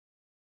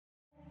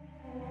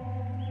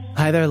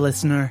Hi there,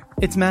 listener.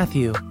 It's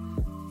Matthew.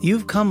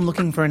 You've come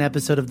looking for an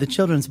episode of the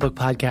Children's Book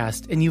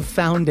Podcast, and you've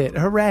found it.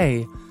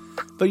 Hooray!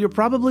 But you're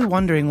probably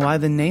wondering why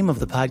the name of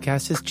the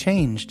podcast has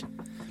changed.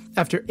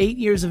 After 8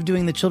 years of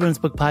doing the Children's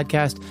Book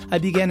Podcast, I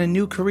began a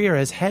new career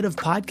as head of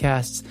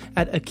podcasts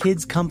at A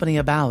Kids Company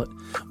About,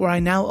 where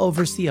I now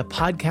oversee a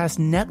podcast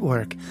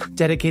network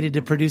dedicated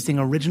to producing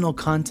original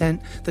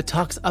content that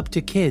talks up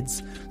to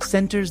kids,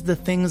 centers the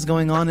things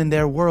going on in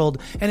their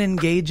world, and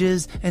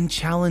engages and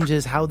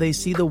challenges how they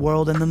see the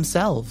world and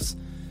themselves.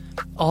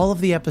 All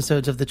of the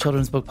episodes of the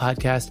Children's Book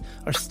Podcast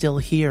are still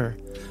here.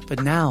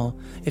 But now,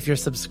 if you're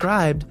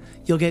subscribed,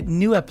 you'll get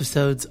new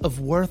episodes of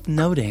Worth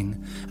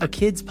Noting, a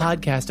kids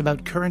podcast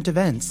about current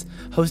events,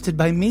 hosted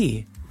by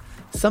me.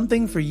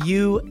 Something for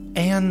you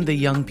and the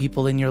young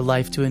people in your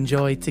life to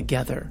enjoy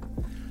together.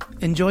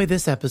 Enjoy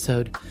this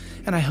episode,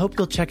 and I hope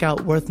you'll check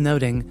out Worth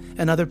Noting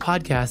and other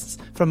podcasts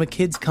from A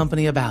Kids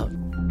Company About.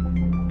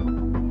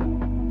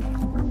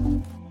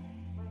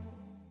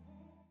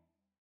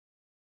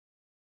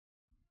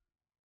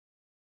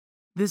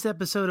 This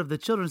episode of the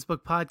Children's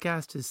Book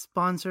Podcast is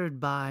sponsored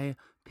by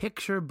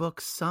Picture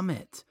Book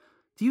Summit.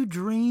 Do you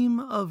dream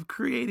of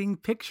creating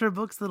picture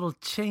books that'll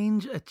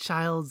change a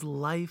child's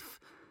life?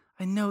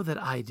 I know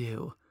that I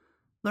do.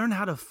 Learn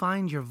how to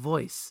find your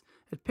voice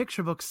at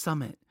Picture Book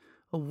Summit,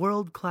 a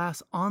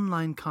world-class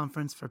online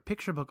conference for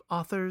picture book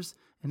authors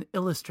and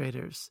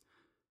illustrators.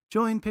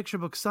 Join Picture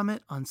Book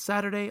Summit on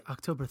Saturday,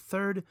 October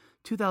 3rd,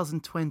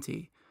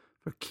 2020,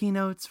 for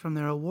keynotes from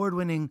their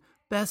award-winning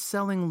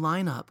best-selling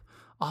lineup,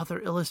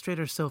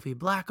 author-illustrator Sophie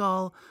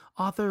Blackall,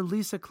 author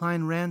Lisa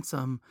Klein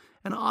Ransom,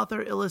 and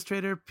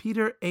author-illustrator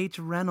Peter H.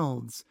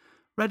 Reynolds.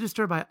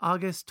 Register by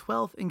August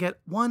 12th and get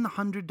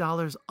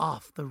 $100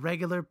 off the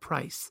regular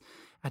price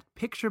at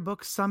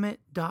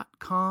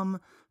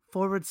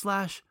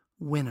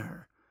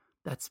picturebooksummit.com/winner.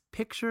 That's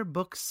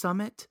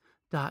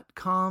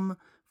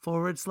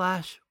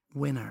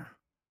picturebooksummit.com/winner.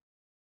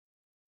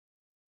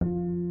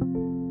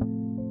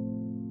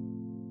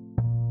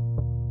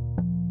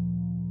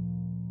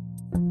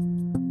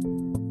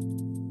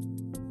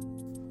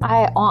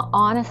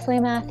 Honestly,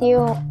 Matthew,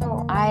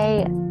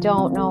 I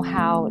don't know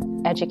how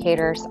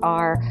educators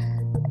are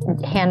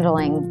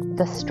handling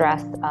the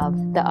stress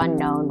of the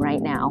unknown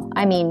right now.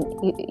 I mean,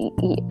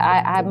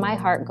 my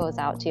heart goes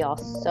out to y'all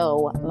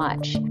so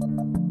much.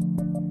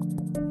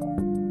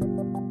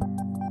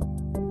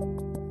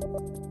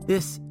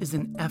 This is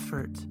an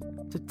effort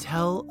to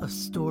tell a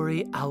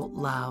story out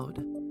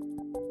loud.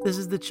 This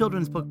is the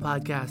Children's Book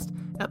Podcast,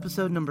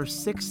 episode number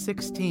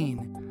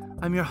 616.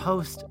 I'm your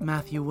host,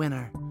 Matthew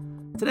Winner.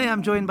 Today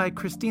I'm joined by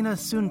Christina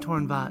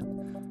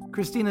Soontornvat.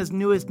 Christina's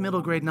newest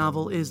middle grade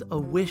novel is A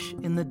Wish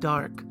in the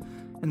Dark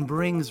and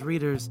brings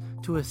readers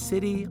to a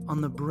city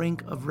on the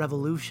brink of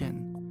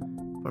revolution.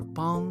 For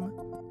Pong,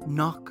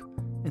 Nok,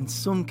 and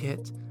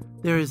Sumkit,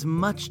 there is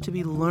much to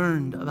be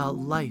learned about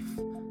life.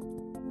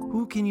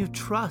 Who can you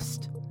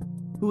trust?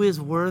 Who is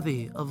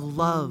worthy of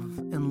love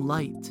and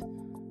light?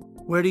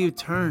 Where do you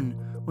turn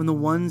when the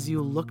ones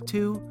you look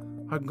to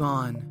are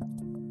gone?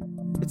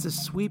 It's a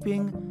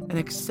sweeping and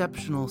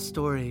exceptional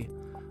story,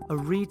 a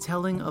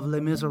retelling of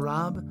Les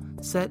Miserables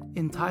set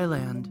in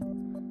Thailand,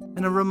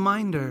 and a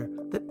reminder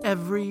that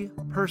every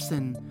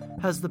person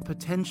has the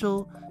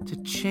potential to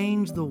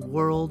change the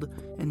world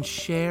and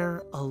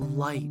share a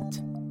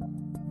light.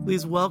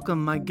 Please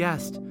welcome my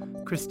guest,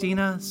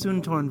 Christina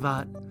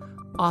Soontornvat,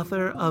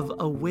 author of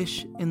A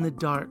Wish in the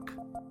Dark.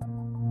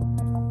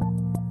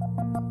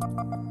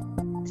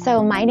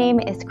 So my name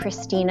is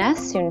Christina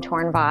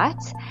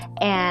Soontornvat,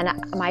 and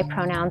my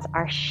pronouns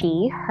are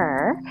she,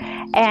 her,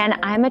 and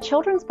I'm a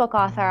children's book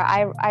author.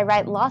 I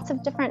write lots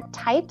of different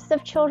types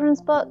of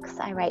children's books.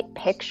 I write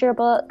picture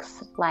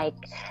books like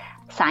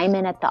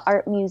Simon at the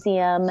Art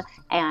Museum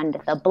and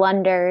The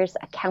Blunders,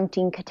 A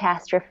Counting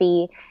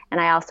Catastrophe,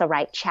 and I also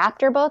write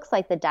chapter books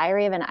like the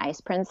Diary of an Ice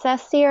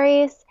Princess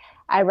series.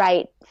 I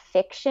write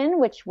fiction,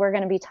 which we're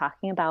going to be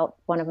talking about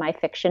one of my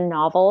fiction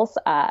novels,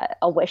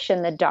 A Wish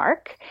in the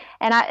Dark.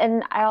 And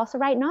I also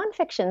write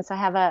nonfiction. So I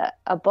have a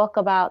book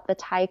about the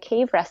Thai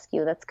cave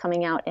rescue that's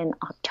coming out in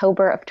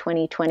October of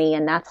 2020,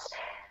 and that's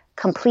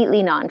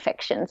completely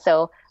nonfiction.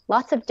 So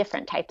lots of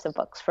different types of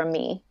books from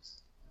me.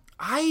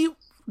 I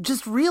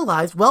just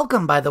realized,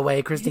 welcome by the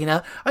way,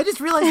 Christina, I just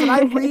realized that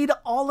I read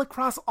all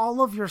across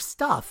all of your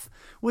stuff,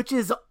 which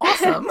is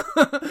awesome.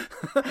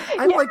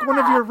 I'm like one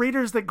of your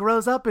readers that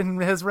grows up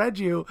and has read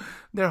you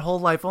their whole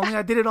life, only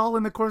I did it all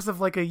in the course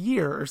of like a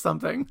year or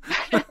something.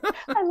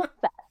 I love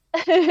that.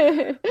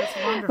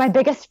 My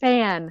biggest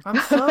fan.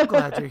 I'm so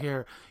glad you're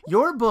here.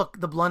 Your book,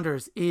 The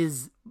Blunders,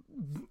 is,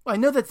 I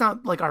know that's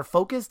not like our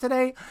focus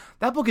today.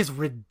 That book is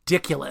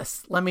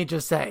ridiculous, let me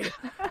just say.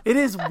 It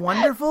is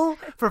wonderful.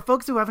 For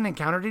folks who haven't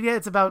encountered it yet,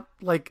 it's about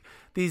like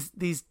these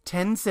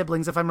 10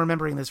 siblings, if I'm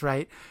remembering this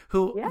right,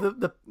 who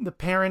the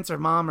parents or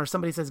mom or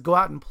somebody says, go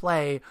out and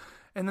play.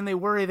 And then they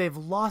worry they've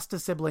lost a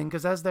sibling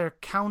because as they're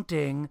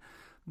counting,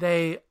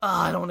 I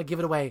don't want to give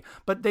it away,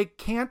 but they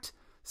can't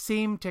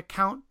seem to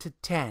count to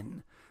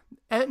 10.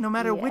 No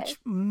matter Yes. which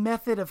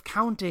method of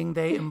counting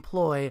they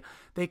employ,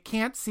 they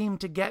can't seem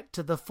to get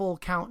to the full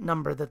count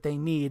number that they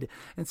need,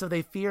 and so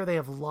they fear they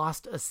have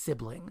lost a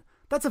sibling.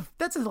 That's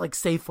a like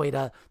safe way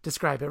to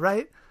describe it,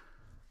 right?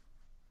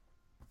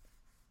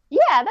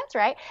 Yeah, that's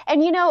right.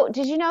 And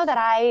did you know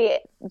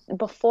that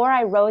before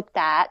I wrote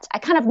that, I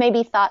kind of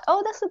maybe thought,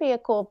 oh, this would be a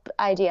cool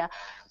idea.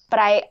 But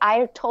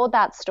I told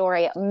that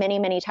story many,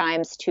 many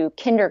times to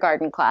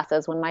kindergarten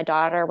classes when my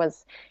daughter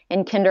was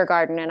in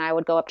kindergarten, and I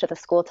would go up to the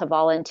school to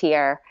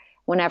volunteer.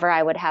 Whenever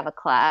I would have a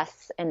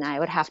class and I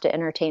would have to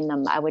entertain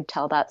them, I would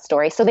tell that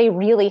story. So they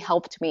really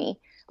helped me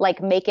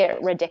like make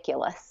it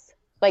ridiculous.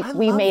 Like I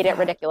we love made it that.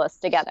 ridiculous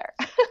together.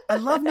 I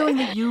love knowing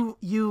that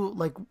you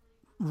like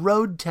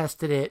road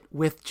tested it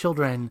with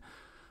children,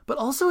 but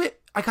also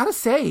I gotta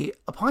say,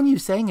 upon you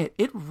saying it,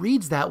 it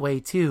reads that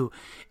way too.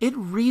 It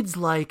reads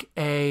like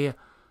a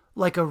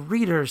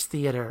reader's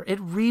theater. It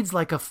reads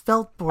like a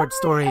felt board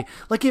story.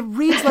 Like it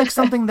reads like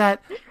something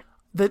that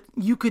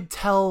you could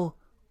tell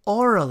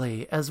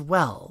orally as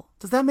well.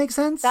 Does that make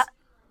sense?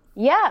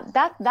 Yeah,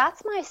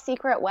 that's my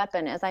secret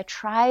weapon is I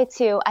try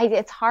to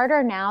it's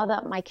harder now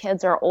that my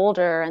kids are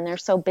older and they're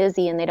so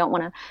busy and they don't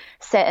want to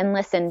sit and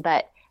listen,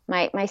 but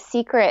my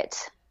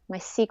secret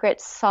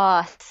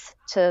sauce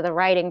to the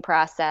writing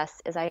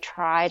process is I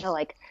try to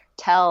like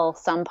tell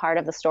some part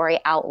of the story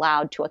out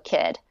loud to a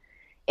kid.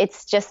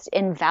 It's just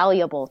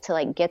invaluable to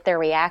like get their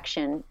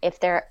reaction if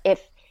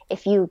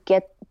you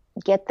get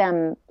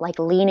them like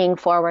leaning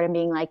forward and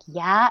being like,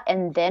 yeah,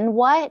 and then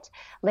what?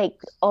 Like,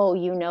 oh,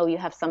 you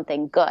have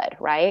something good,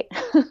 right?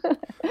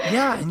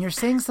 Yeah, and you're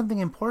saying something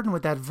important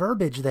with that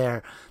verbiage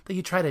there, that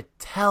you try to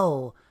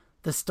tell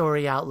the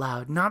story out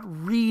loud, not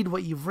read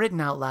what you've written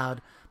out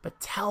loud, but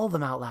tell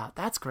them out loud.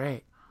 That's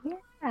great.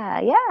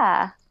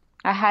 Yeah.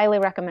 I highly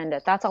recommend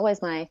it. That's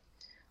always my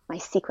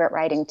secret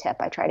writing tip.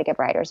 I try to give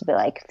writers to be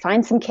like,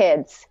 find some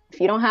kids. If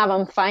you don't have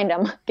them, find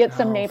them. Get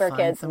some neighbor find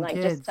kids some and like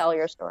kids. just tell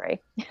your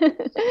story.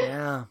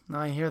 Yeah, no,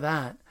 I hear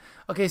that.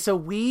 Okay, so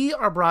we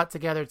are brought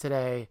together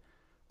today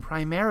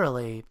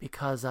primarily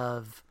because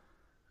of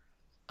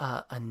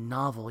a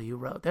novel you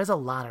wrote. There's a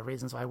lot of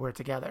reasons why we're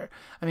together.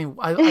 I mean,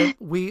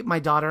 my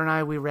daughter and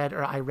I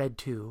read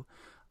two.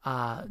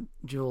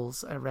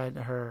 Jules, I read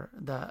her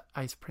The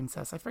Ice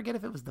Princess. I forget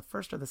if it was the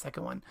first or the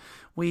second one.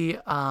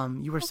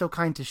 You were so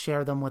kind to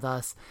share them with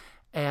us,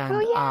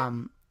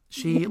 and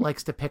she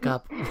likes to pick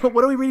up,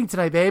 what are we reading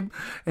tonight, babe?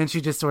 And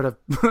she just sort of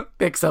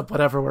picks up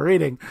whatever we're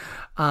reading.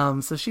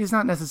 So she's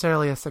not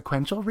necessarily a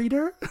sequential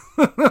reader,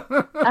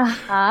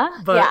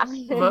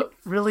 but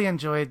really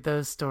enjoyed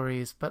those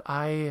stories. But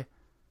I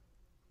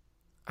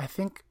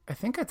think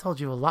I told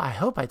you a lot. I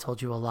hope I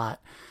told you a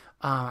lot.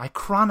 I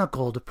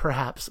chronicled,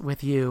 perhaps,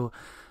 with you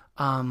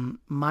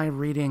my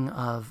reading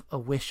of A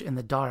Wish in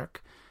the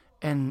Dark,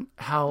 and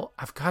how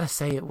I've got to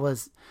say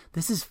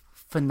this is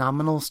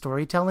phenomenal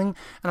storytelling.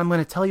 And I'm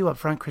going to tell you up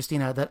front,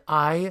 Christina, that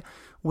I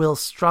will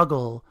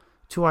struggle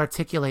to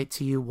articulate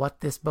to you what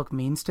this book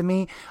means to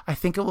me. I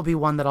think it will be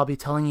one that I'll be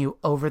telling you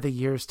over the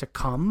years to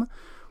come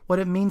what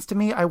it means to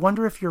me. I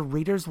wonder if your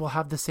readers will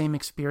have the same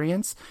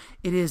experience.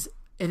 It is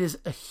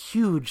a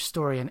huge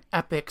story, an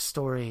epic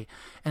story,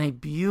 and a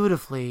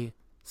beautifully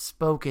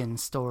spoken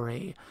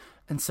story.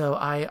 And so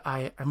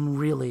I am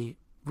really,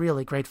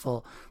 really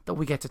grateful that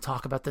we get to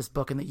talk about this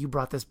book and that you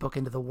brought this book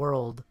into the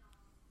world.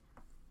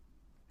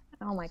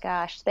 Oh my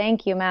gosh.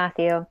 Thank you,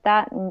 Matthew.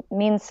 That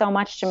means so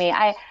much to me.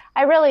 I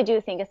really do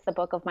think it's the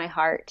book of my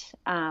heart.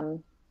 I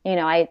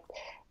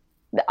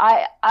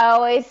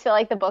always feel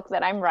like the book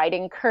that I'm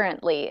writing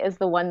currently is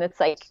the one that's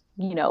like,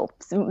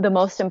 the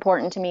most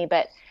important to me.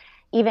 But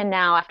even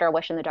now, after A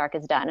Wish in the Dark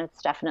is done,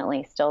 it's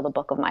definitely still the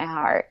book of my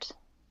heart.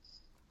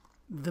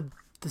 The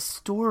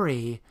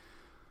story.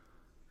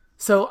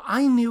 So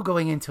I knew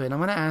going into it, and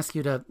I'm going to ask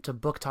you to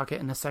book talk it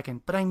in a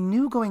second, but I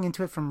knew going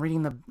into it from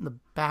reading the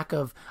back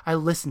of, I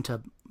listened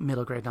to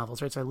middle grade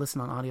novels, right? So I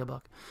listened on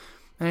audiobook.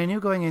 And I knew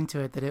going into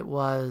it that it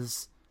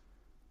was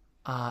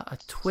a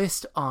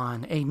twist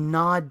on, a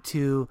nod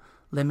to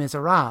Les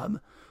Miserables,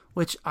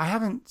 which I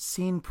haven't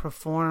seen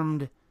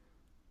performed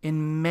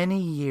in many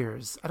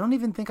years. I don't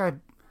even think I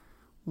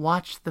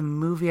watched the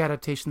movie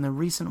adaptation, the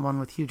recent one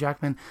with Hugh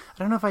Jackman. I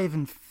don't know if I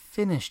even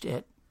finished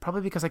it,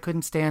 probably because I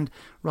couldn't stand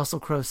Russell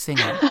Crowe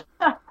singing.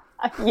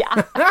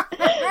 Yeah.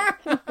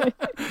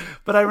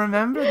 But I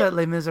remember that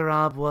Les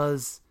Miserables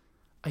was,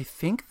 I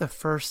think, the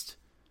first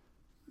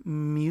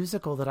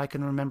musical that I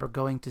can remember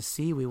going to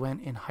see. We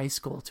went in high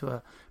school to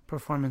a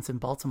performance in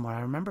Baltimore. I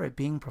remember it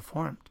being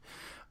performed.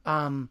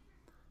 But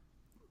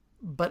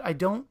I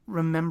don't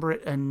remember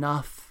it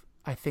enough,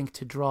 I think,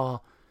 to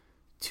draw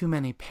too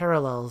many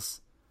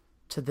parallels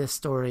to this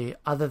story,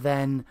 other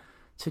than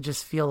to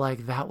just feel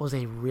like that was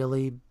a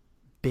really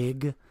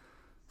big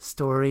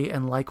story,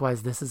 and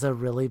likewise, this is a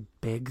really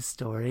big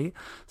story.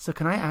 So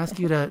can I ask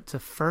you to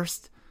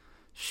first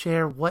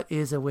share what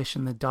is A Wish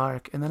in the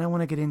Dark, and then I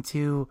want to get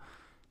into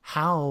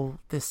how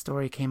this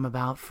story came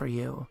about for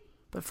you.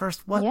 But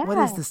first, what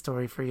is this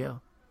story for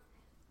you?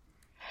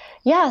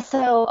 Yeah,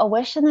 so A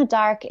Wish in the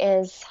Dark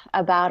is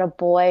about a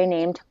boy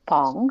named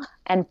Bong,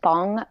 and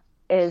Bong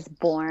is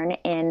born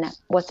in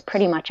what's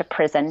pretty much a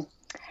prison.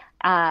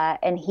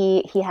 And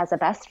he has a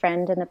best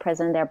friend in the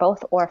prison. They're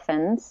both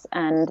orphans,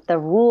 and the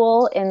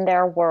rule in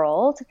their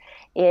world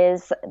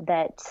is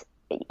that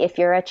if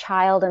you're a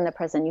child in the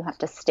prison, you have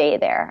to stay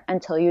there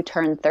until you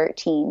turn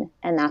 13,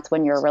 and that's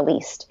when you're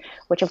released,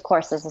 which of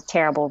course is a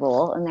terrible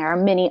rule. And there are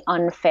many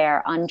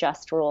unfair,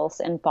 unjust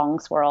rules in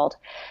Bong's world.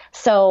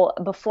 So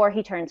before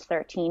he turns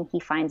 13, he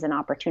finds an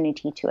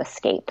opportunity to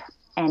escape.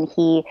 And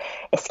he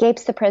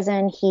escapes the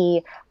prison,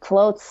 he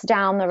floats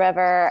down the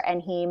river,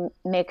 and he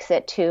makes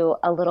it to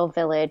a little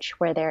village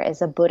where there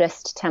is a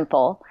Buddhist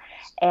temple.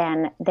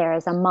 And there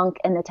is a monk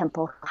in the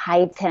temple who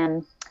hides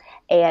him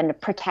and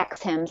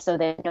protects him so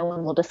that no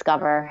one will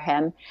discover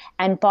him.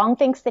 And Bong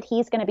thinks that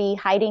he's going to be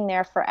hiding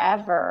there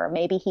forever.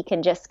 Maybe he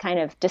can just kind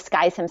of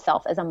disguise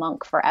himself as a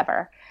monk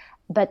forever.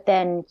 But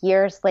then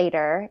years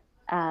later,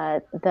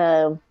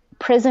 the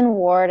prison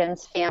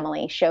warden's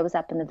family shows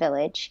up in the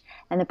village,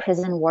 and the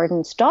prison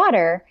warden's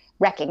daughter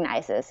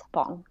recognizes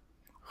Bong.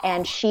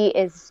 And she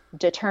is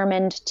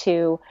determined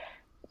to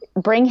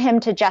bring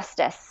him to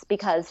justice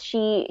because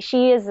she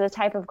is the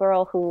type of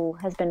girl who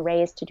has been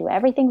raised to do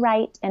everything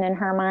right, and in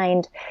her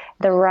mind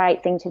the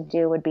right thing to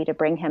do would be to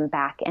bring him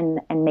back and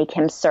make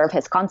him serve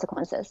his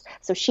consequences.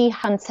 So she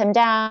hunts him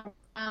down,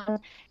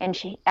 and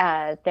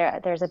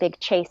there's a big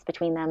chase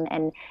between them,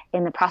 and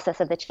in the process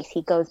of the chase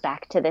he goes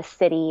back to this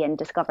city and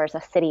discovers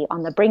a city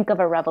on the brink of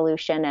a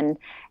revolution,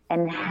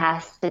 and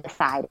has to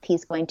decide if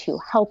he's going to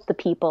help the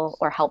people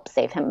or help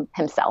save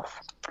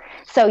himself.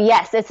 So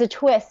yes, it's a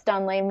twist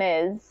on Les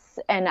Mis,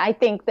 and I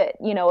think that,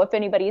 if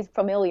anybody's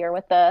familiar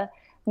with the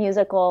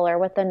musical or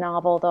with the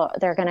novel,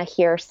 they're going to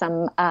hear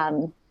some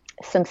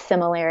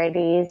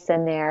similarities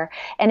in there.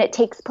 And it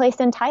takes place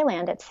in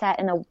Thailand. It's set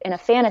in a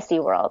fantasy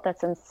world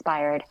that's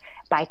inspired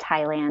by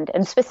Thailand,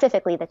 and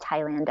specifically the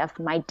Thailand of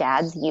my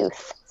dad's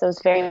youth. So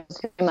it's very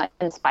much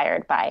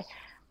inspired by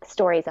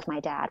stories of my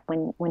dad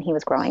when he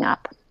was growing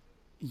up.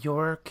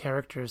 Your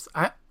characters,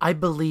 I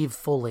believe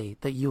fully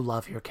that you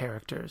love your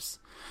characters.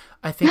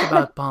 I think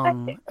about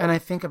Bong, and I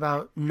think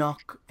about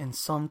Nok and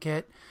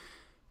Somket,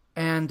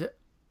 and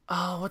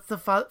what's the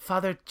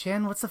Father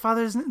Chan? What's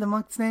the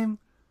monk's name?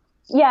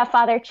 Yeah,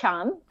 Father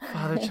Cham.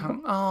 Father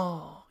Cham.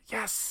 Oh,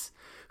 yes.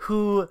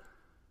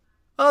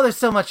 There's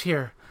so much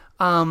here.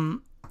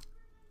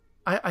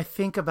 I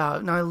think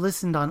about, now I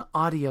listened on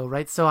audio,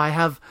 right? So I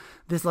have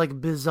this like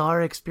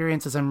bizarre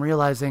experience as I'm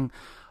realizing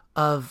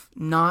of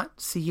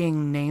not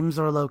seeing names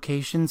or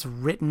locations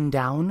written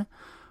down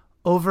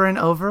over and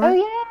over. Oh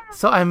yeah.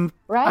 So I'm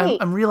right.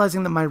 I'm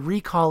realizing that my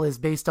recall is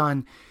based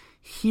on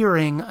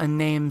hearing a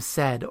name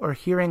said or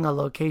hearing a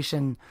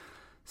location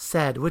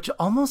said, which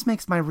almost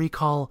makes my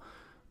recall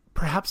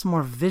perhaps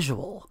more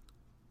visual.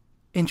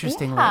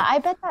 Interestingly. Yeah, I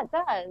bet that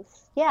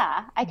does.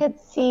 Yeah, I could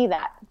see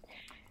that.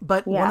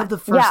 But yeah. One of the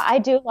first... Yeah, I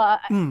do love...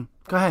 Go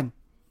ahead.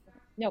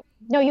 No,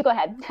 you go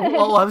ahead.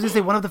 Well, I was going to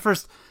say one of the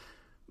first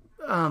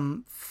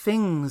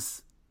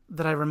things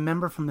that I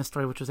remember from this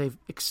story, which was a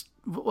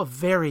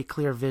very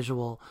clear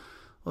visual,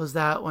 was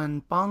that when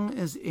Bong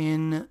is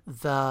in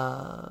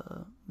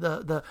the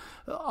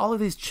all of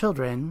these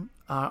children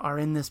are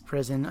in this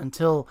prison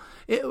until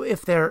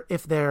if their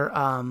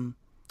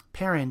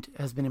parent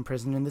has been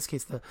imprisoned, in this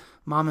case the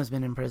mom has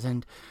been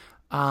imprisoned,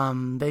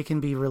 they can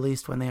be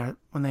released when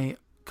they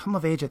come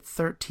of age at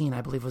 13,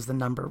 I believe was the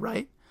number,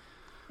 right?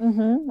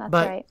 Mm-hmm, that's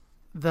but right.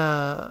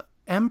 The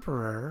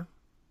emperor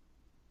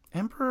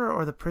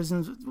or the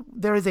prisons,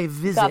 there is a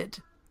visit.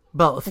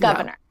 Both.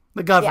 Governor. Yeah.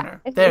 The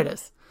governor. Yeah. There it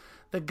is.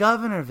 The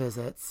governor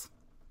visits,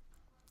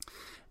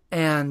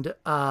 and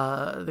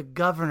the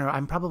governor,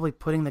 I'm probably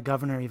putting the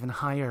governor even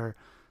higher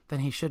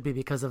than he should be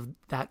because of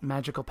that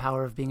magical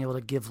power of being able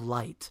to give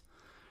light,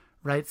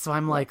 right? So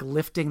I'm like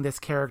lifting this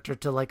character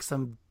to like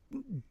some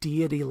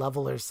deity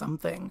level or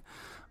something.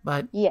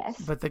 But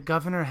yes. But the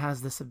governor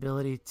has this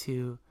ability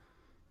to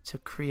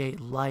create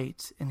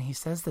light, and he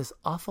says this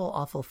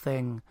awful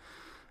thing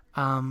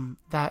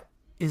that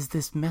is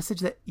this message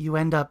that it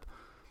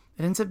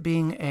ends up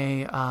being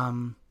a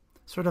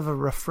sort of a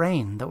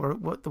refrain that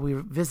we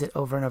visit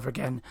over and over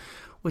again,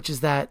 which is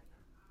that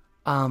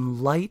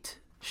light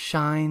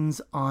shines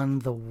on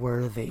the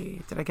worthy.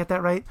 Did I get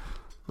that right?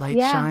 Light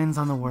shines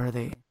on the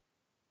worthy.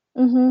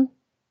 Mm-hmm.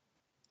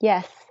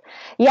 Yes.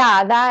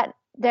 Yeah, that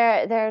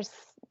there's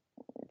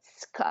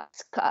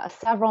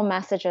several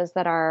messages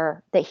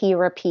that he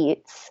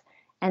repeats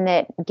and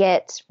that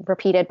get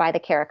repeated by the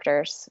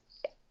characters.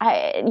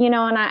 I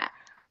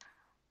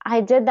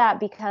did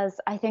that because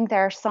I think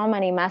there are so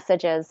many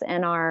messages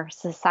in our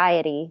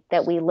society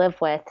that we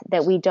live with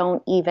that we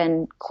don't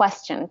even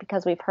question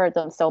because we've heard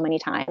them so many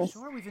times.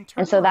 Sure, we've internalized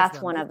and so that's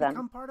them. one They've of them.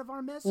 Become part of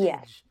our message.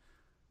 Yes,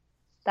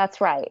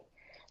 that's right.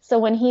 So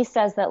when he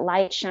says that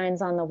light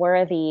shines on the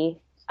worthy,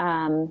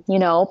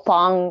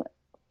 Bong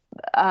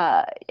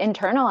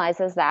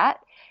internalizes that,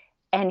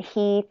 and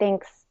he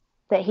thinks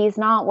that he's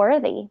not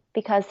worthy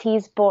because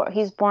he's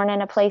born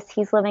in a place,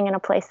 he's living in a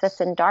place that's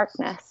in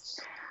darkness.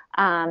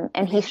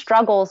 And he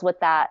struggles with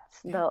that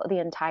the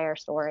entire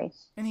story.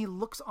 And he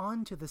looks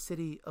on to the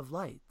city of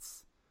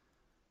lights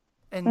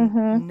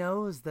and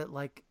knows that,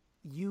 like,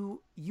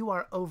 you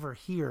are over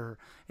here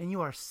and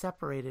you are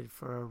separated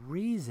for a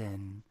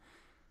reason.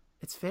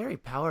 It's very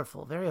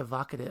powerful, very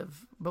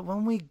evocative. But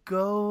when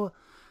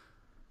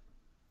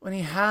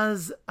he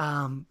has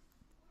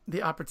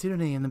the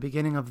opportunity in the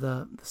beginning of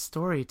the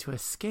story to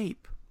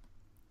escape,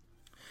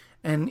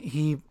 and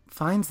he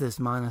finds this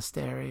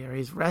monastery, or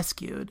he's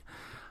rescued,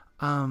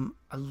 I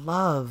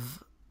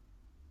love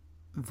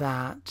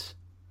that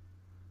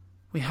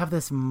we have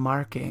this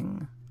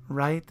marking,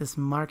 right? This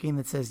marking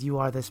that says you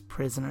are this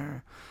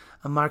prisoner,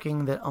 a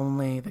marking that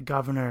only the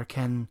governor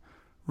can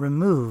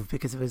remove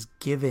because it was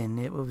given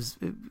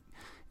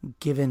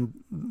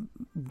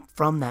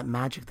from that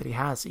magic that he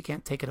has, so you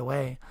can't take it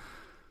away.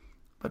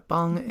 But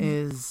Bong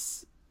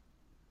is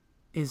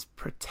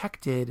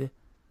protected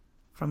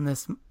from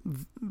this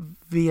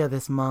via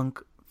this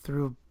monk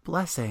through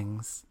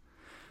blessings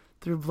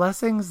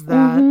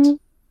that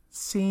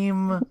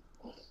seem,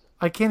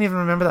 I can't even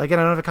remember that. Again,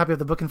 I don't have a copy of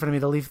the book in front of me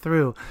to leaf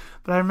through,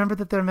 but I remember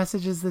that there are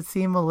messages that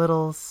seem a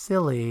little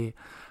silly,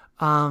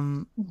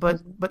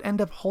 but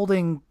end up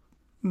holding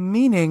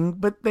meaning,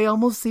 but they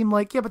almost seem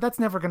like, yeah, but that's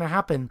never going to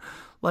happen.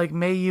 Like,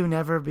 may you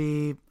never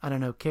be, I don't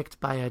know, kicked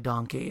by a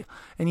donkey.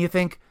 And you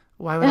think,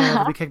 why would I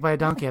ever be kicked by a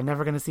donkey? I'm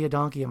never going to see a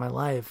donkey in my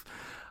life.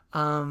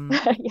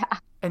 Yeah.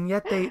 And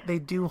yet they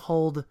do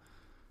hold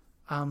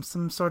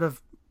some sort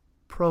of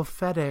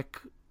prophetic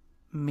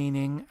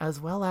meaning, as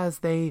well as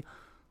they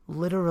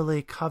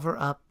literally cover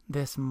up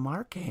this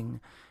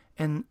marking.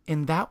 And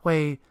in that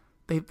way,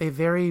 they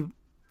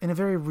in a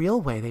very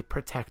real way, they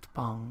protect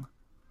Bong.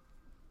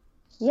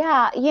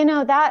 Yeah,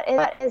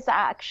 that is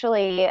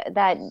actually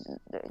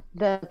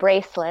the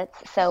bracelets.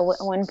 So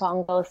when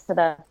Bong goes to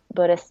the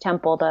Buddhist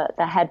temple,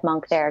 the head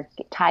monk there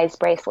ties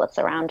bracelets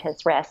around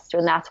his wrist,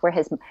 and that's where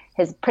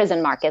his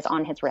prison mark is,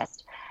 on his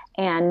wrist.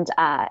 And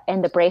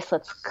the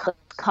bracelets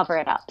cover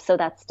it up, so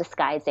that's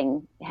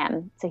disguising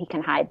him, so he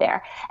can hide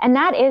there. And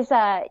that is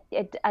a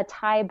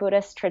Thai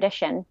Buddhist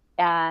tradition.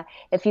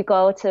 If you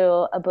go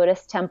to a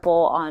Buddhist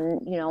temple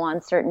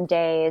on certain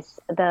days,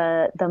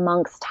 the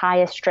monks tie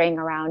a string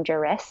around your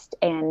wrist,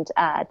 and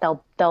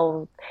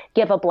they'll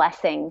give a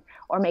blessing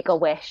or make a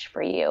wish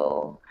for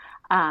you.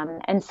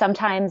 And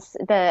sometimes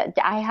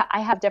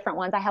I have different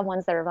ones. I have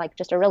ones that are like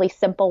just a really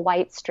simple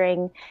white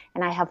string,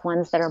 and I have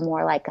ones that are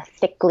more like a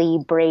thickly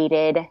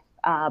braided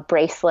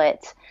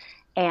bracelet.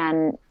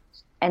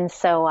 And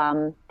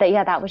so,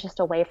 that was just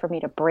a way for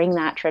me to bring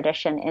that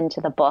tradition into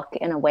the book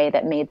in a way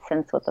that made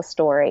sense with the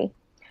story.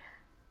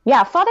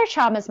 Yeah, Father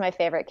Cham is my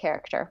favorite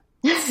character.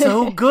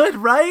 So good,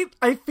 right?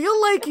 I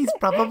feel like he's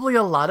probably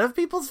a lot of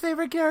people's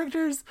favorite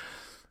characters,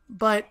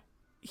 but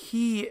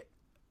he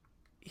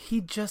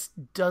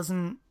just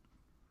doesn't.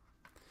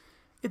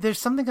 There's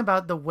something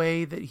about the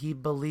way that he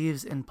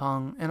believes in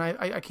Bong, and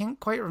I can't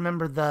quite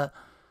remember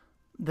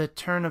the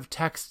turn of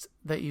text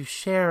that you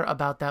share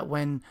about that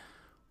when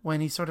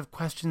he sort of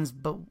questions,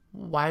 but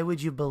why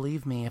would you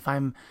believe me if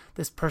I'm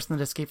this person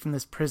that escaped from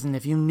this prison,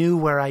 if you knew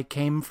where I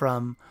came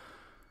from?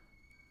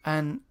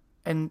 And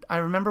I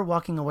remember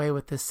walking away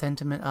with this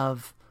sentiment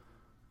of,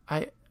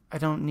 I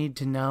don't need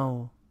to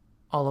know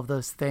all of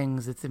those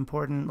things. It's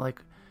important, like,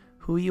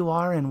 who you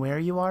are and where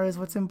you are is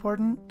what's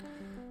important.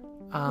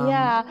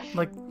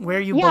 Like,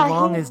 where you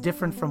belong is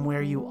different from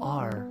where you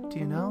are. Do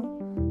you know?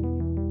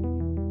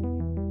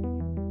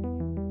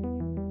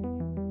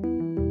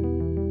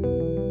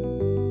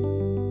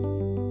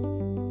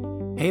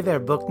 Hey there,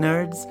 book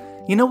nerds.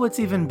 You know what's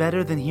even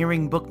better than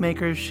hearing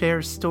bookmakers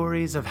share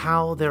stories of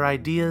how their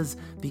ideas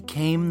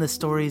became the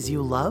stories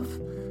you love?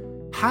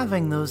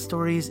 Having those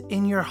stories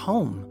in your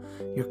home,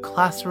 your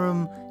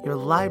classroom, your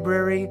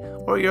library,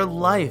 or your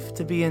life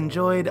to be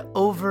enjoyed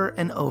over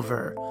and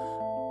over.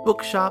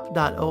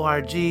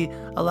 Bookshop.org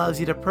allows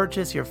you to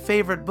purchase your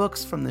favorite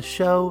books from the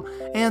show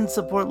and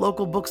support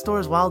local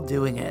bookstores while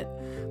doing it.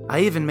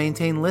 I even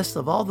maintain lists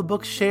of all the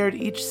books shared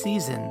each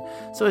season,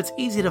 so it's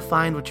easy to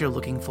find what you're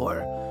looking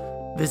for.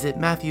 Visit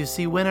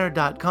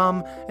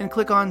MatthewCWinner.com and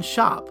click on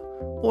Shop,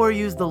 or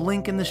use the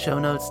link in the show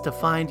notes to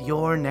find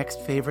your next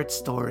favorite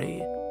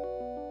story.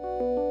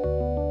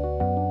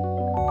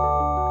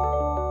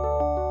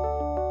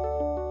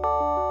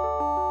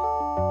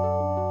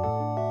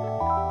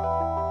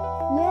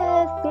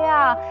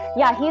 Yes,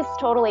 yeah, he's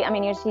totally,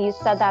 you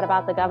said that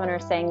about the governor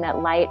saying that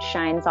light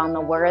shines on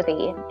the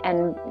worthy,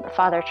 and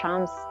Father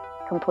Cham's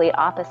complete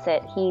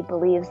opposite. He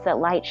believes that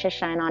light should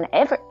shine on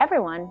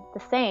everyone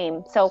the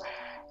same. So,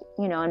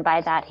 and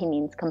by that he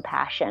means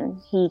compassion.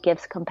 He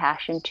gives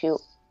compassion to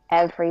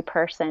every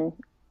person,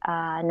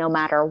 no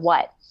matter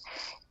what.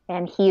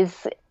 And he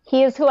is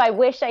who I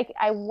wish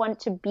I want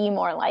to be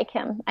more like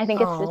him. I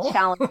think it's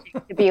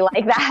challenging to be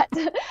like that,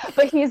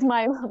 but he's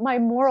my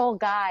moral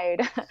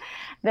guide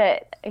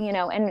that,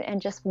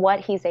 and just what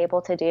he's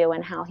able to do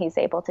and how he's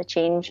able to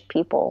change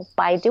people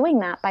by doing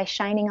that, by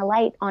shining a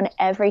light on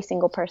every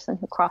single person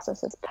who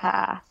crosses his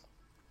path.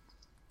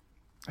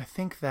 I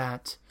think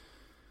that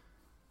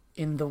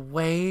in the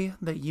way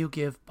that you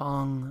give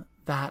Bong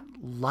that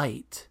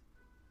light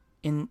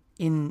in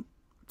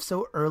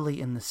so early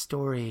in the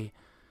story,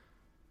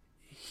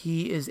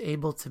 he is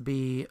able to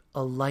be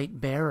a light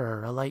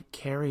bearer, a light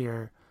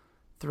carrier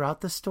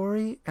throughout the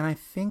story. And I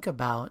think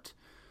about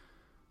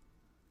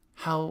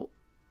how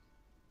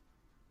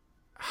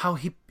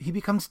he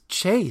becomes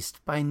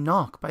chased by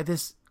Nok, by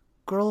this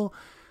girl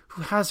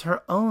who has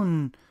her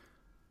own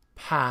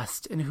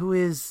past and who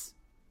is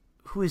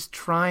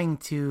trying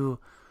to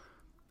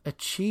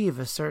achieve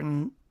a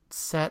certain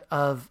set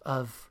of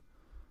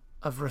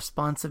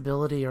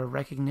responsibility or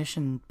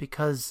recognition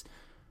because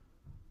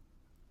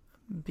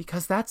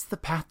that's the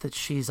path that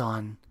she's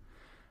on.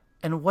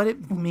 And what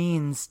it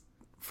means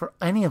for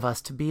any of us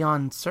to be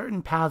on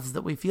certain paths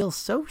that we feel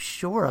so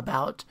sure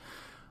about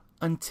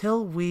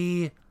until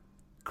we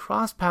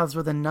cross paths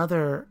with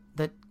another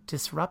that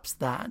disrupts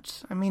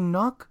that. I mean,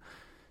 Nok,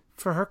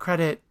 for her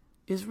credit,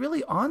 is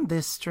really on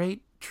this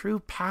straight, true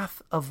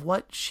path of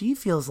what she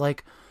feels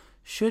like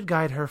should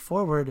guide her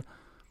forward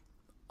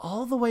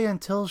all the way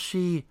until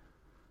she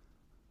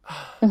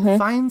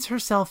finds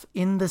herself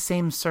in the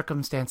same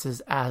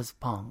circumstances as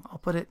Bong. I'll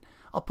put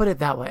it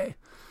that way.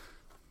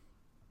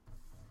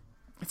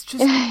 It's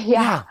just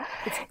yeah.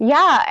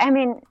 I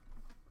mean,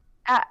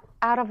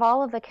 out of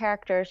all of the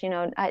characters,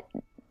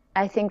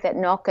 I think that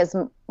Nok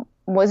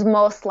was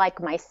most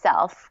like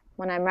myself.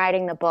 When I'm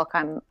writing the book,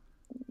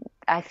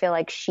 I feel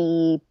like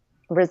she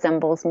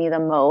resembles me the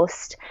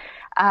most.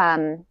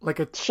 Like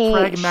a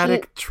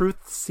pragmatic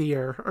truth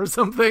seer or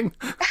something.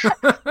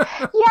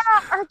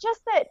 Yeah, or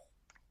just that,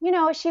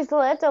 she's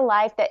lived a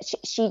life that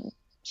she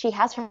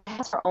has her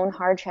own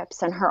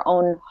hardships and her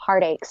own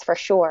heartaches for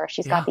sure.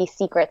 She's got these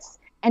secrets.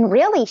 And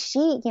really,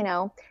 she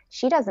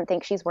doesn't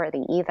think she's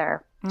worthy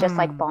either, just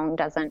like Bong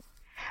doesn't.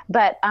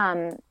 But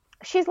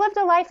she's lived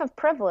a life of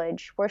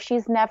privilege where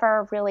she's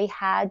never really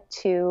had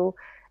to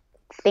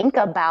think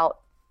about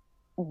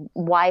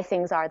why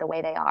things are the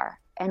way they are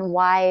and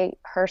why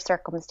her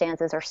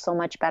circumstances are so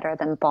much better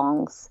than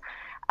Bong's.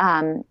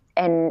 And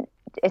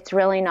it's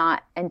really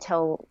not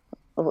until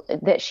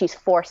that she's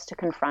forced to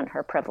confront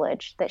her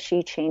privilege that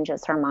she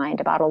changes her mind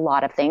about a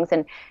lot of things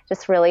and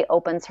just really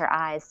opens her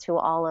eyes to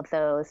all of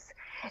those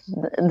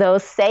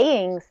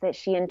sayings that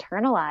she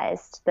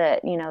internalized,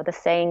 the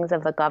sayings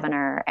of the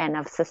governor and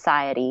of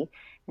society,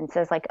 and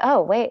says like,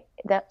 oh, wait,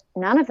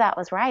 none of that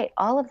was right.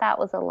 All of that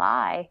was a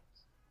lie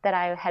that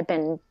I had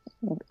been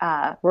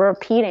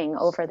repeating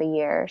over the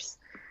years.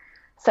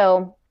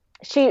 So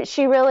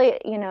she really,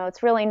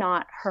 it's really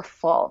not her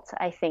fault.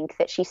 I think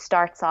that she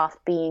starts off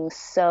being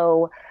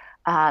so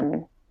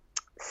righteous,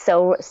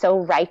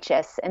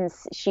 and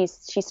she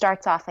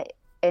starts off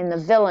in the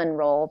villain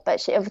role,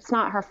 but it's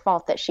not her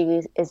fault that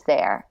she is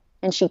there,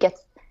 and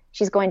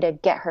she's going to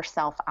get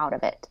herself out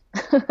of it.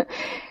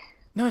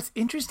 No, it's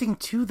interesting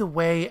too, the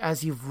way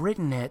as you've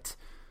written it,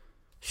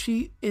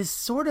 she is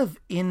sort of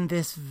in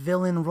this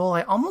villain role.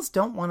 I almost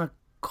don't want to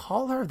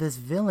call her this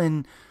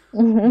villain,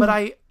 but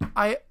I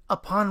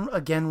upon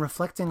again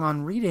reflecting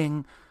on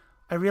reading,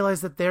 I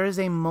realized that there is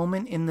a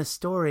moment in the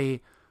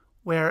story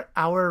where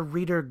our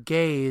reader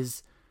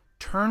gaze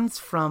turns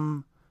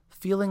from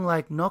feeling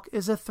like Nok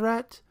is a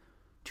threat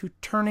to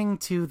turning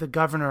to the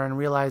governor and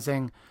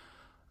realizing,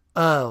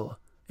 oh,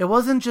 it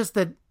wasn't just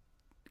that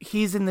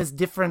he's in this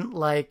different,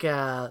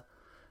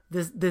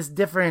 this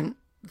different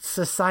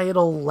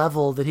societal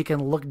level that he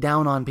can look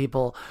down on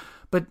people,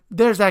 but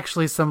there's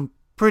actually some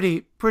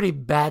pretty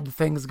bad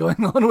things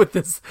going on with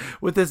this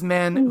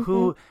man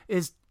who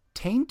is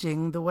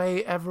tainting the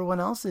way everyone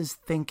else is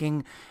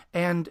thinking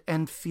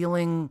and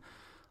feeling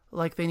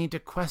like they need to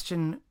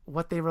question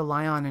what they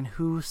rely on and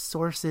who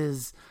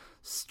sources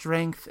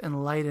strength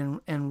and light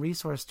and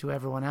resource to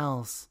everyone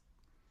else.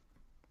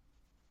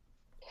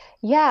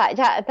 Yeah,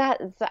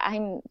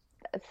 I'm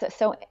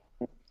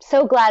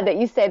so glad that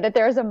you say that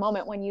there's a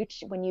moment when you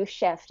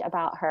shift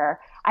about her.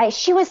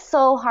 She was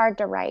so hard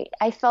to write.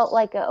 I felt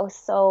like it was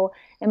so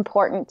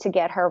important to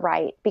get her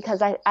right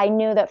because I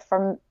knew that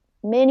for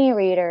many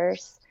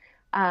readers,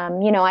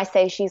 I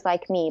say she's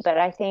like me, but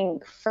I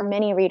think for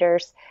many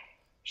readers,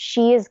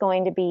 she is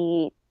going to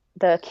be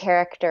the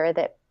character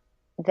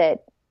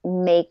that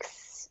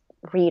makes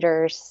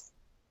readers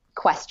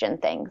question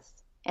things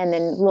and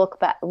then look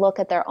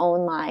at their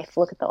own life,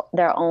 look at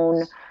their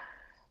own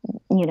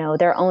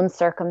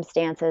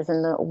circumstances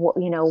and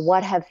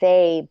what have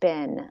they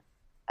been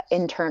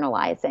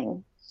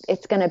internalizing.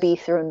 It's going to be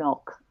through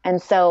Nok.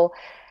 And so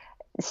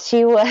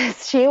she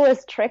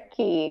was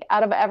tricky.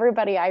 Out of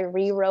everybody, I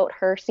rewrote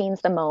her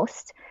scenes the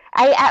most.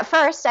 At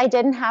first I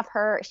didn't have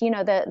her,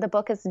 the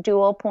book is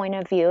dual point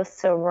of view.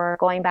 So we're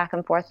going back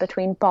and forth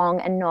between Bong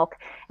and Nok.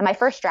 In my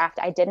first draft,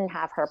 I didn't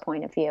have her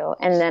point of view.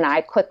 And then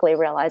I quickly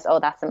realized, oh,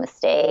 that's a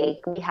mistake.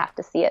 We have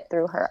to see it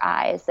through her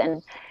eyes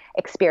and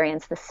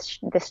experience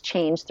this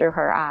change through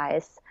her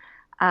eyes.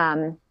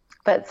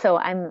 But so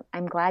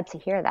I'm glad to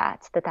hear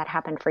that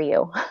happened for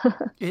you.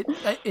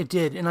 It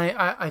did. And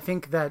I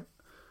think that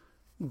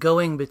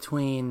going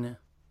between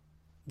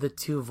the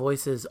two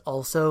voices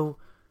also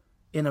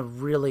in a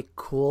really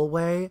cool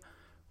way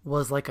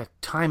was like a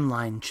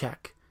timeline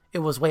check. It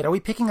was, wait, are we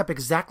picking up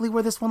exactly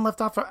where this one left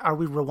off? Are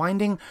we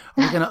rewinding?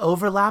 Are we going to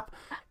overlap?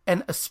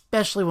 And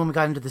especially when we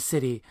got into the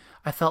city,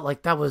 I felt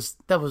like that was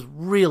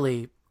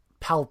really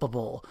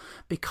palpable,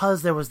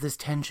 because there was this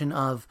tension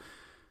of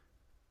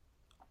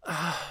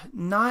I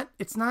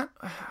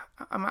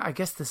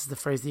guess this is the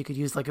phrase that you could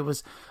use, like it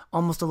was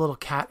almost a little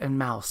cat and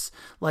mouse,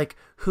 like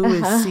who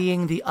is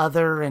seeing the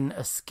other and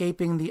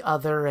escaping the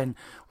other, and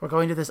we're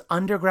going to this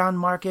underground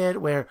market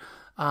where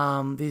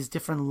these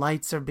different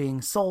lights are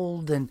being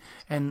sold, and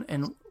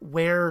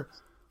where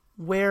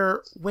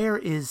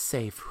is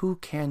safe, who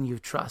can you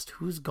trust,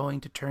 who's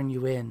going to turn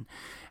you in.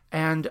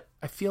 And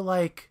I feel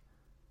like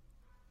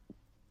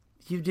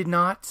you did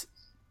not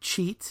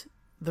cheat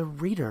the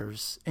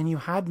readers, and you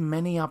had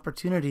many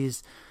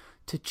opportunities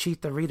to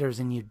cheat the readers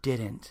and you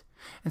didn't.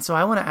 And so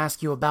I want to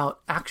ask you about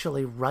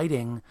actually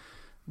writing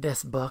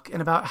this book,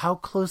 and about how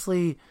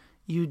closely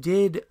you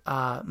did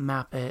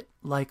map it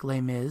like Les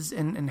Mis,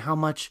 and how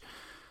much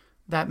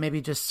that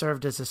maybe just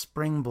served as a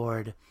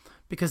springboard,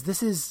 because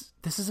this is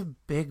a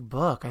big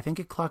book. I think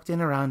it clocked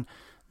in around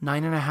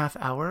 9.5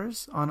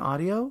 hours on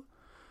audio,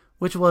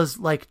 which was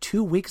like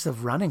 2 weeks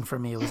of running for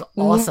me. It was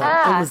awesome.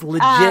 Yeah. It was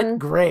legit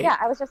great. Yeah,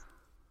 I was just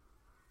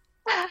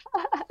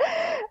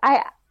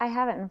I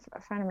have it in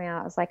front of me.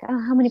 I was like, oh,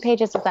 how many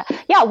pages is that?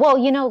 Yeah,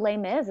 well, Les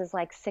Mis is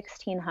like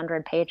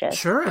 1,600 pages.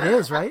 Sure it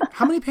is, right?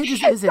 How many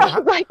pages is it?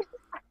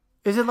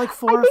 Is it like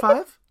 4 or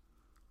 5?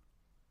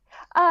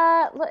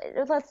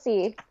 Let's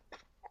see.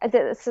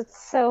 It's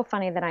so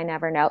funny that I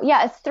never know.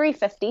 Yeah, it's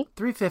 350.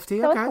 350,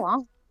 so okay. It's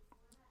long.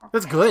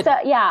 That's good. So,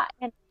 yeah.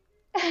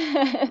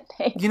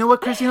 You know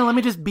what, Christina? Let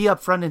me just be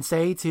upfront and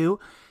say, too,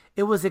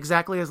 it was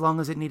exactly as long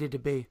as it needed to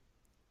be.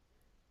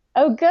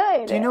 Oh,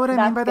 good. Do you know what I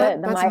mean by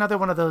that? Good. That's another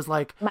one of those,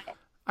 like,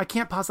 I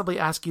can't possibly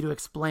ask you to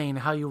explain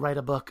how you write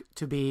a book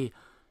to be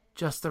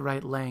just the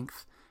right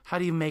length. How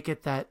do you make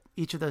it that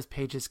each of those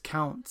pages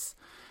counts?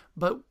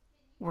 But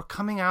we're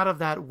coming out of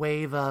that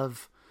wave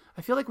of,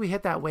 I feel like we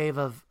hit that wave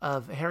of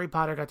Harry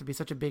Potter got to be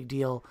such a big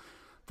deal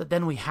that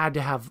then we had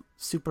to have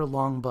super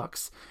long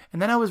books.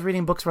 And then I was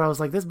reading books where I was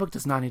like, this book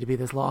does not need to be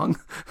this long.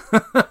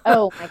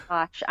 Oh my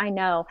gosh, I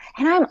know.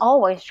 And I'm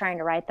always trying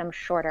to write them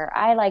shorter.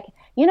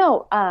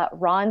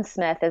 Ron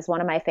Smith is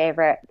one of my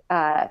favorite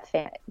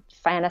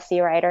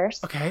fantasy writers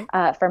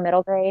for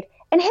middle grade.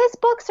 And his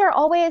books they're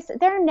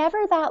never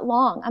that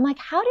long. I'm like,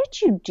 how did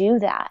you do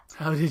that?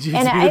 How did you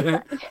do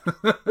that?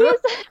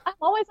 I'm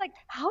always like,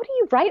 how do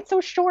you write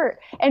so short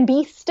and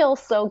be still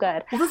so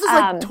good? Well, this is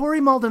like Tori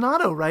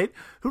Maldonado, right?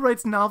 Who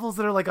writes novels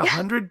that are like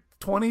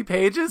 120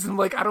 pages. And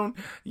like, I don't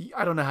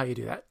know how you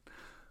do that.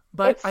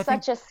 But it's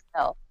such a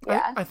skill.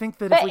 Yeah. I think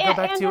that if we go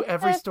back to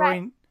every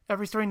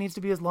story needs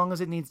to be as long as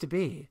it needs to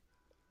be.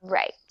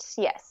 Right.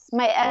 Yes.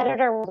 My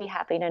editor will be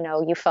happy to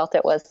know you felt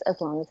it was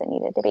as long as it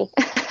needed to be.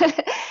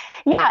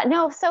 Yeah.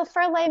 No. So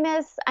for Les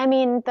Mis, I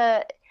mean,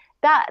 that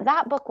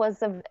book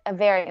was a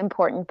very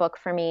important book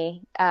for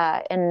me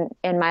in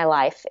my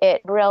life.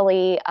 It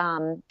really,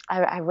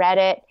 I read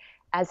it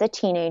as a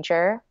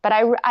teenager, but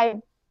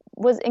I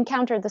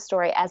encountered the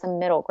story as a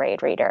middle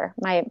grade reader.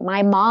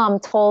 My mom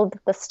told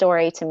the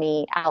story to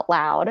me out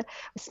loud.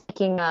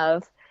 Speaking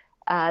of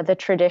the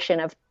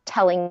tradition of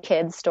telling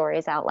kids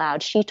stories out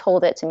loud, she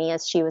told it to me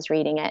as she was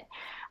reading it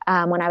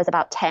when I was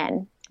about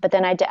 10. But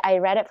then I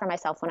read it for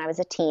myself when I was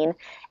a teen,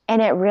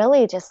 and it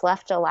really just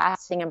left a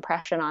lasting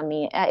impression on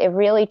me. It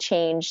really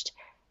changed,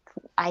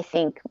 I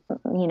think,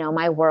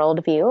 my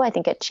worldview. I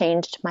think it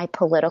changed my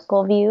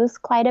political views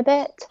quite a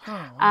bit.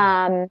 Oh,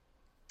 wow.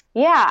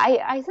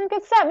 I think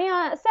it set me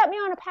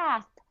on a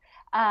path.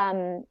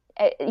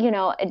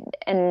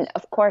 And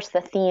of course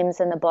the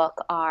themes in the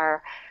book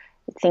are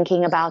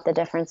thinking about the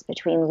difference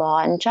between law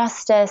and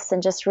justice,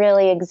 and just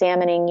really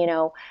examining,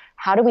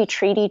 how do we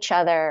treat each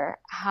other?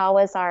 How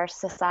is our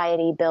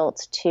society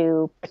built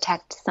to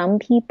protect some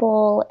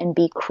people and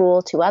be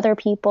cruel to other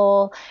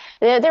people?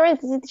 There is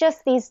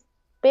just these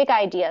big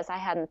ideas I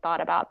hadn't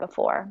thought about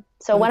before.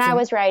 So when I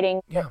was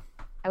writing, yeah.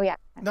 Oh yeah.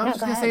 No, I was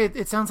just gonna say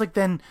it sounds like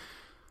then,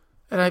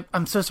 and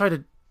I'm so sorry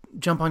to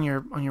jump on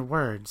your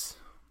words,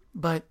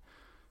 but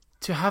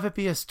to have it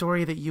be a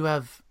story that you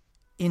have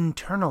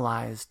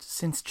internalized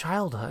since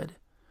childhood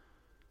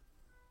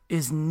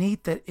is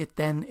neat, that it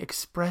then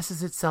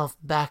expresses itself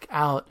back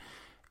out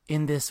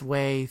in this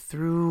way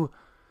through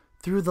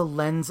the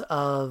lens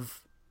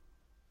of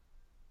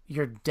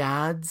your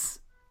dad's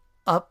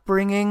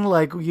upbringing.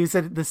 Like you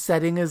said, the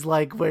setting is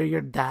like where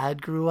your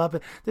dad grew up.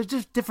 There's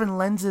just different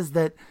lenses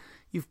that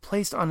you've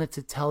placed on it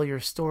to tell your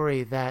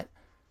story, that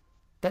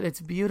it's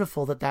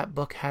beautiful that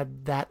book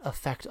had that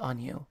effect on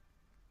you.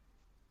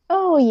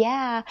 Oh,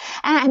 yeah.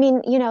 And I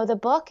mean, the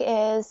book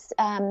is,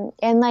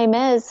 in Les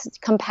Mis,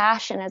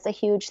 compassion is a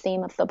huge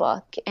theme of the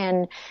book,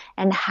 and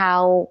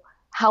how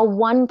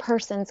one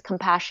person's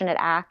compassionate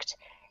act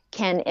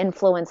can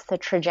influence the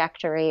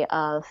trajectory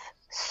of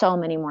so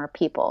many more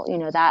people.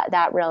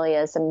 That really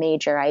is a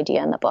major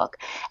idea in the book.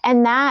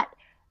 And that,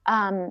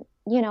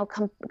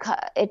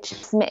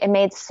 it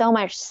made so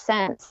much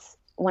sense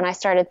when I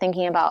started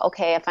thinking about,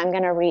 okay, if I'm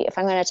going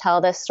to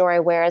tell this story,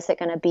 where is it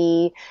going to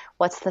be?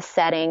 What's the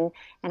setting?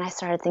 And I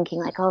started thinking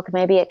like, oh,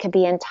 maybe it could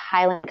be in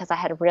Thailand, because I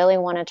had really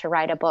wanted to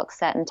write a book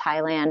set in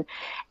Thailand.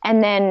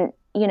 And then,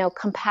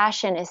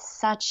 compassion is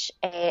such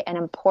an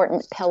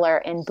important pillar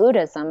in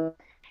Buddhism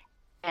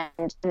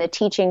and in the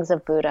teachings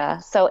of Buddha.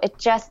 So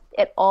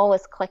it all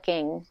was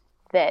clicking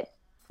that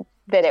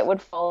it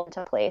would fall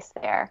into place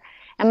there.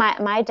 And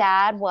my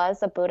dad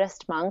was a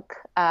Buddhist monk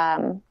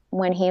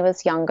when he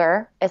was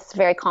younger. It's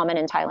very common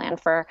in Thailand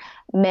for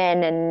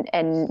men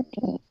and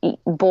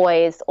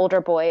boys,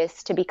 older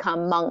boys, to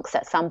become monks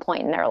at some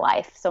point in their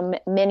life. So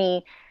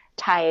many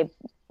Thai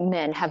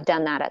men have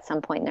done that at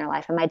some point in their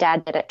life, and my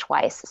dad did it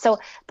twice. So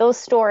those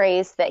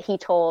stories that he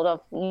told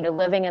of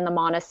living in the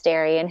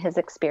monastery and his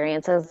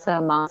experiences as a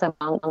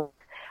monk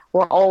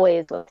were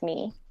always with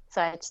me.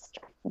 So I just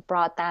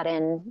brought that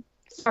in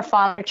for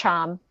Father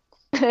Cham.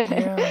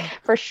 Yeah.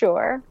 For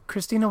sure.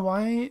 Christina,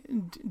 why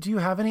do you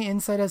have any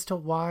insight as to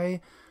why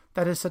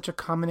that is such a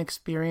common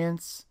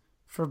experience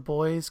for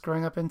boys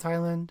growing up in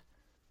Thailand,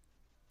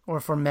 or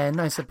for men?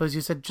 I suppose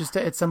you said just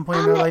at some point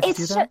in their life to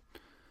do that.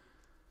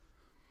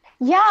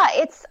 Yeah,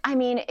 it's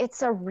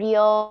a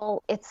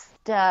real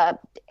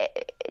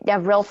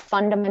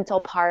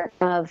fundamental part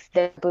of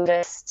the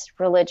Buddhist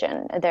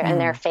religion and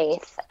their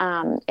faith.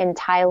 In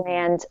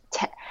Thailand,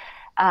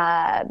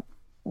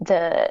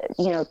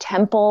 the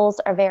temples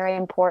are very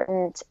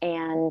important,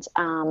 and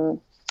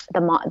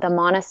the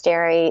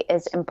monastery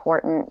is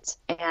important,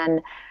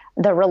 and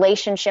the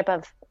relationship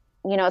of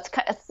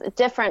it's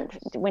different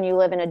when you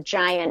live in a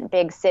giant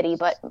big city,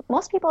 but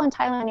most people in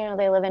Thailand,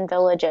 they live in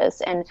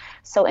villages. And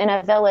so in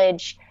a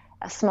village,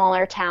 a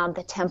smaller town,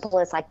 the temple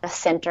is like the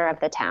center of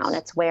the town.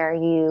 It's where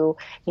your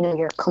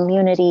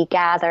community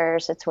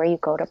gathers. It's where you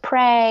go to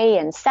pray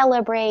and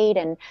celebrate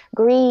and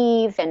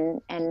grieve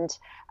and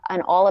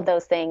all of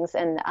those things.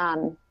 And,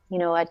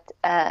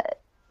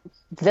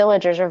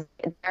 villagers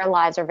their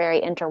lives are very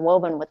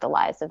interwoven with the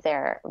lives of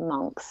their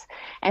monks.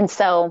 And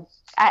so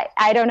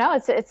I don't know,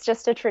 it's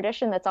just a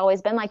tradition that's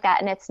always been like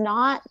that. And it's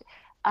not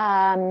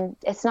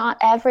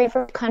every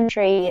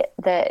country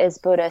that is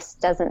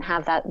Buddhist doesn't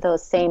have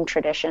those same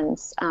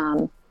traditions.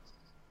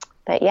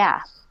 But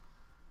yeah.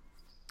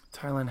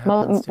 Thailand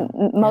happens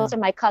most of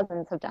my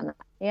cousins have done that.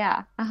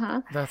 Yeah.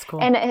 Uh-huh. That's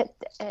cool. And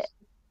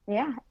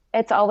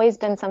it's always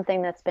been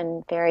something that's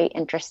been very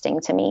interesting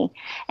to me.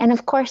 And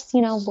of course,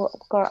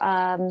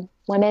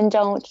 women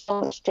don't,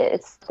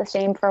 it's the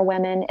same for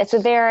women. It's a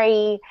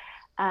very,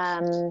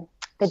 the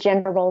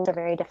gender roles are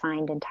very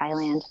defined in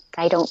Thailand.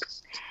 I don't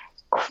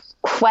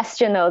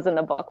question those in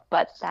the book,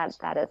 but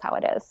that is how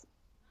it is.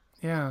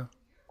 Yeah.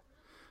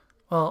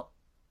 Well,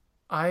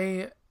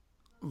 I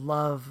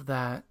love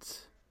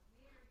that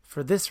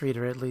for this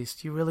reader, at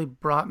least, you really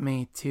brought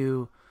me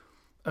to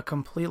a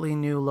completely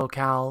new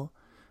locale,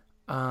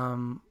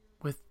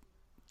 with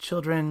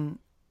children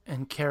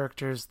and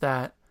characters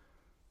that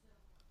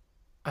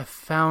I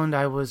found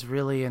I was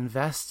really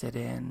invested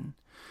in.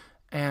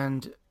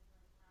 And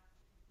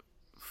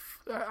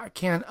I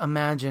can't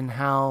imagine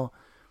how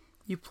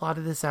you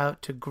plotted this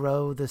out to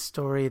grow the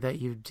story that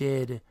you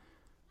did,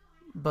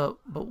 but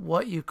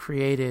what you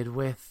created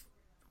with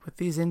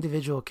these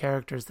individual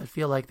characters that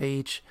feel like they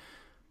each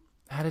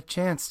had a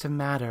chance to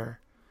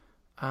matter,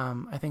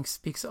 I think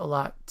speaks a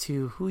lot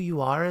to who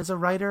you are as a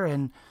writer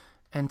and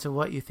to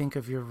what you think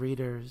of your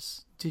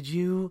readers. Do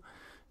you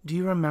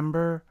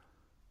remember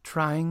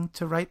trying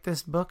to write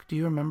this book? Do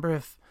you remember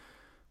if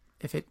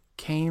it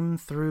came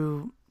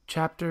through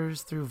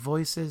chapters, through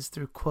voices,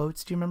 through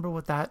quotes? Do you remember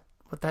what that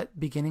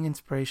beginning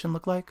inspiration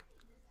looked like?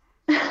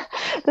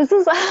 It's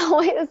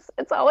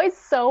always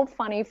so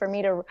funny for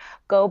me to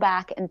go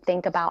back and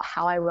think about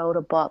how I wrote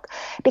a book,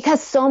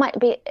 because so much.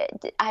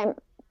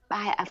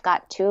 I've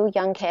got two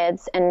young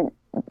kids, and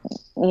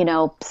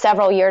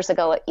several years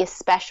ago,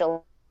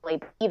 especially,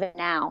 even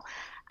now,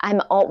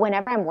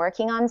 whenever I'm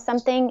working on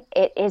something,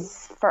 it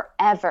is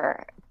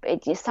forever.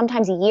 It is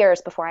sometimes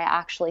years before I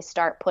actually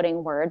start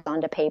putting words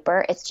onto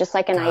paper. It's just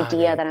like an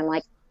idea that I'm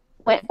like,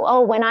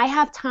 when I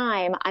have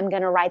time, I'm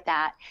going to write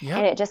that. Yep.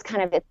 And it just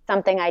it's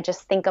something I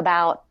just think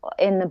about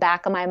in the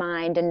back of my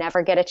mind and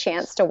never get a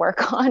chance to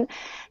work on.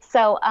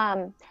 So,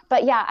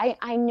 but yeah,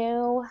 I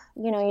knew,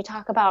 you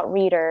talk about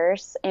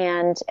readers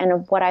and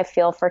what I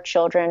feel for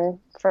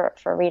children, for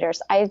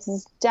readers. I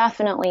was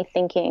definitely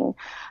thinking,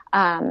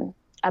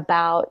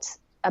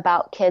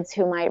 about kids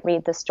who might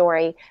read the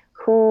story,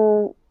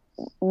 who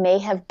may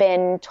have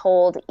been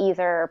told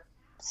either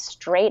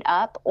straight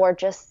up or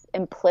just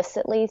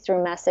implicitly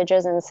through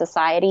messages in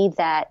society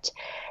that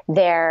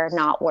they're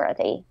not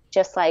worthy,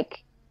 just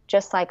like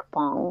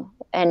Bong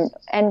and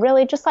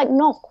really just like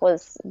Nok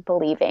was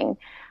believing.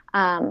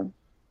 One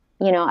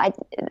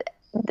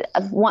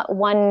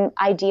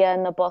idea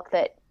in the book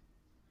that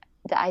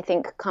I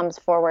think comes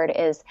forward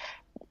is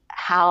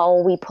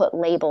how we put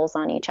labels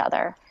on each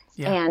other.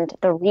 Yeah. And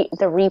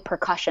the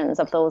repercussions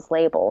of those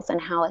labels and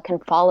how it can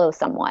follow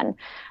someone.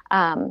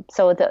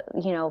 So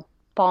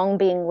Bong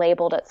being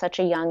labeled at such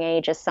a young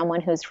age as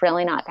someone who's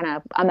really not going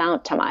to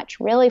amount to much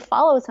really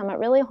follows him. It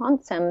really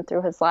haunts him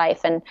through his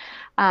life. And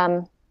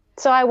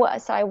so I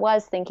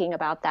was thinking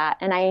about that.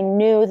 And I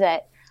knew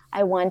that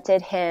I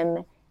wanted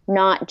him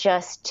not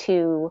just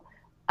to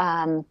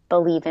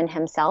believe in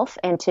himself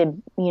and to,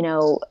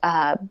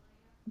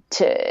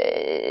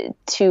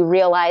 to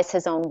realize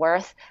his own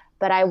worth,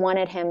 but I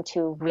wanted him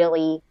to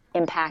really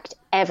impact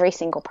every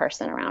single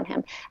person around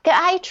him.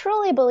 I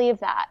truly believe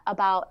that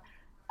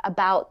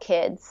about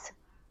kids.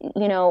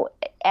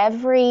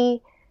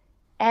 Every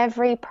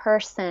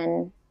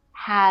person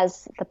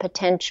has the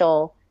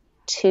potential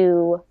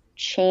to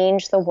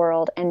change the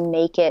world and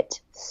make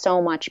it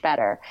so much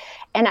better.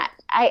 And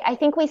I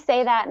think we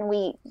say that, and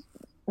we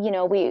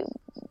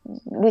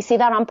see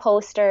that on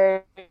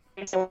posters,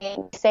 and we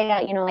say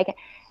that,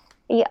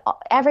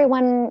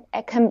 everyone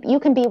you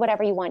can be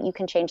whatever you want, you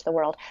can change the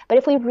world. But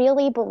if we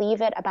really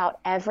believe it about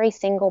every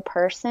single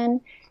person,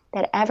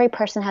 that every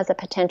person has the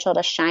potential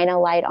to shine a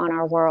light on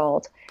our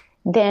world,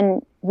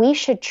 then we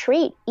should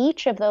treat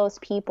each of those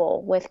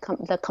people with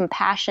the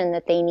compassion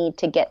that they need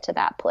to get to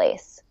that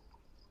place.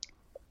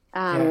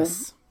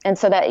 Yes. And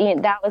so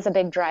that was a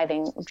big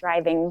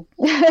driving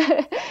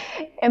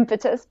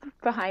impetus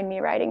behind me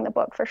writing the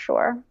book, for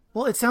sure.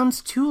 Well, it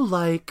sounds too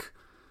like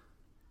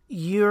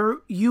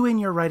you in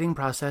your writing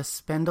process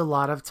spend a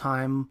lot of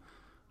time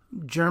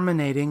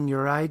germinating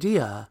your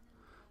idea.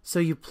 So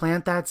you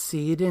plant that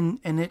seed and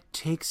it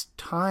takes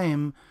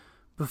time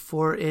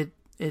before it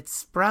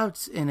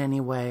sprouts in any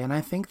way. And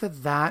I think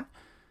that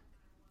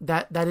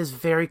is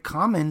very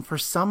common for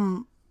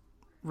some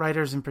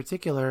writers in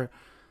particular,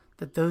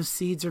 that those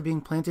seeds are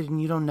being planted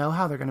and you don't know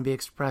how they're going to be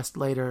expressed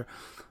later.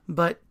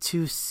 But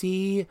to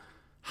see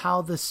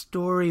how the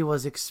story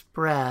was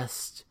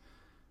expressed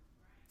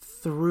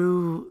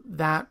through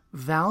that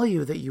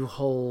value that you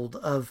hold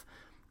of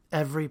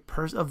every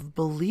person, of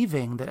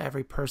believing that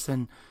every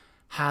person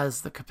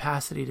has the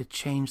capacity to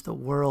change the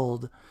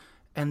world,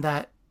 and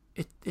that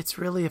it's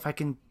really, if I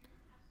can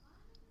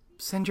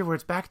send your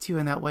words back to you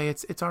in that way,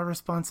 it's our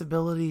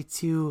responsibility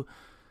to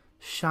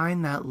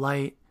shine that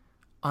light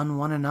on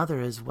one another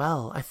as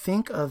well. I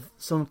think of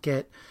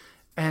Songkit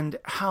and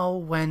how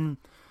when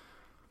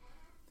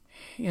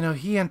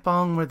he and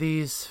Bong were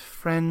these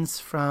friends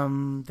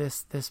from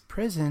this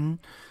prison,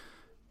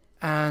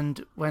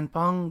 and when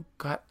Bong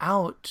got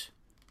out,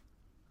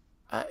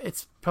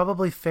 it's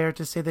probably fair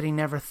to say that he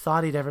never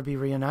thought he'd ever be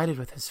reunited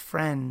with his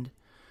friend.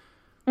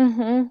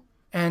 Mm-hmm.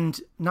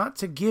 And not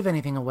to give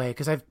anything away,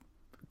 because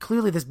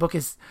clearly this book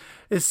is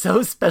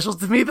so special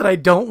to me that I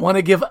don't want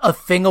to give a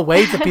thing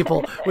away to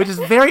people, which is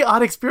a very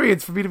odd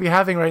experience for me to be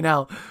having right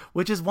now,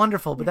 which is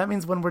wonderful. But that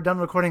means when we're done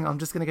recording, I'm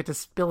just going to get to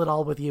spill it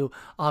all with you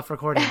off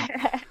recording.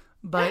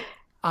 But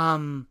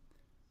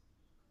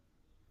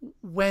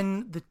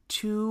when the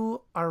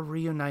two are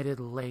reunited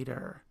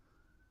later,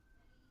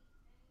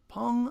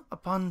 Bong,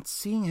 upon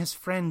seeing his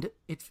friend,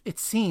 it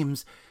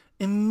seems,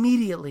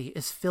 immediately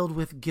is filled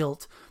with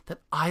guilt that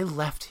I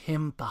left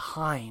him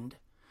behind.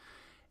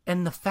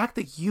 And the fact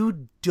that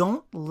you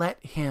don't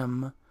let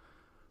him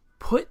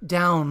put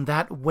down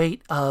that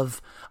weight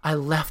of, I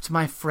left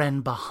my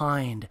friend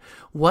behind.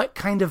 What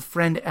kind of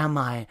friend am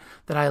I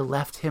that I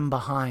left him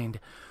behind?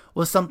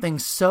 Was something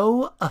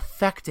so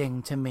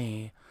affecting to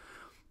me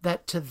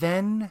that to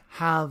then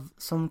have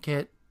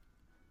Songkit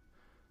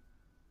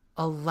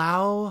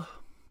allow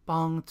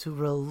Bong to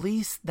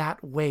release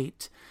that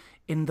weight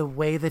in the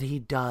way that he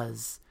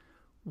does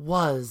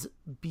was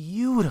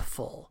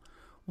beautiful.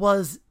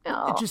 Was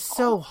just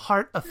so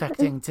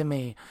heart-affecting to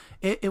me.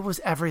 It was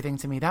everything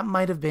to me. That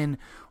might have been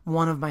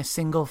one of my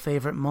single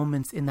favorite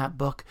moments in that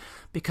book,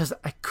 because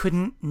I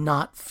couldn't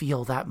not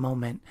feel that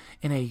moment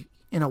in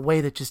a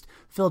way that just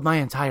filled my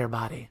entire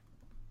body.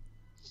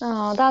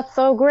 Oh, that's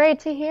so great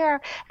to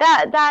hear.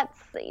 That's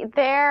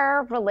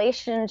their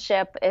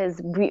relationship is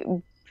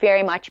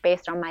very much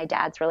based on my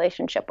dad's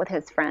relationship with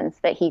his friends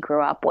that he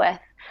grew up with.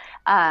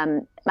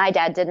 My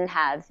dad didn't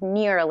have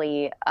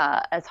nearly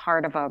as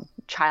hard of a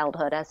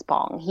childhood as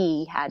Bong.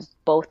 He had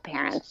both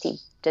parents. He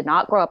did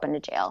not grow up in a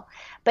jail,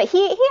 but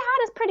he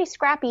had a pretty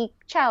scrappy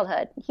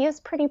childhood. He was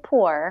pretty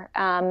poor,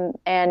 and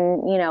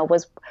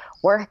was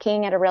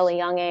working at a really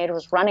young age,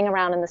 was running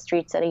around in the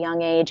streets at a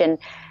young age, and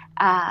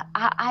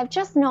I've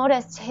just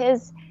noticed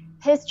his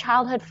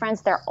childhood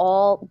friends, they're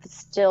all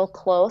still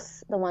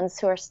close, the ones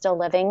who are still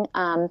living.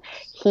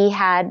 He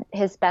had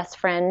his best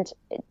friend,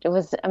 it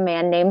was a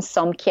man named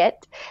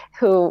Songkit,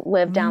 who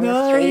lived down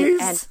the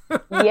street.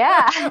 And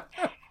yeah.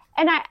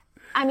 And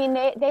I mean,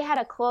 they had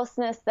a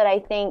closeness that I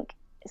think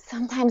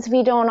sometimes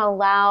we don't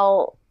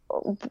allow.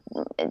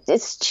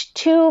 It's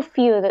too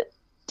few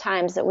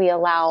times that we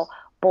allow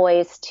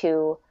boys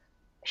to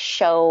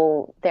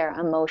show their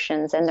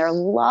emotions and their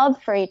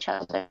love for each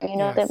other.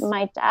 Yes. That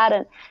my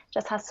dad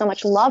just has so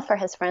much love for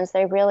his friends.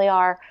 They really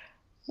are,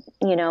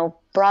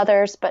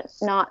 brothers, but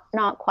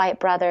not quite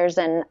brothers.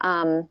 And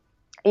so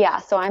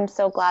I'm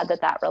so glad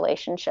that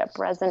relationship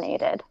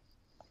resonated.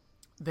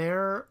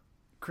 There,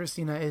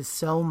 Christina, is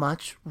so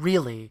much,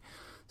 really,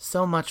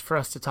 so much for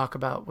us to talk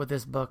about with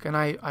this book. And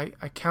I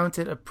count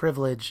it a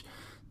privilege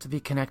to be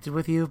connected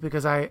with you,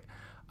 because I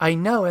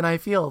know and I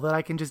feel that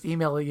I can just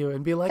email you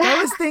and be like,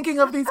 I was thinking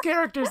of these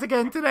characters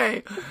again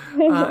today,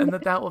 and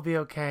that will be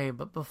okay.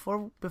 But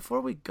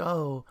before we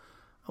go,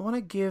 I want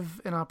to give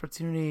an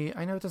opportunity.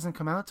 I know it doesn't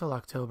come out till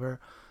October,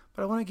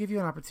 but I want to give you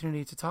an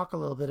opportunity to talk a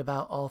little bit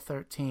about All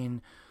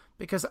 13,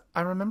 because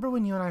I remember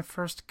when you and I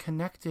first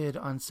connected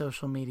on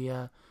social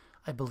media,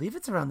 I believe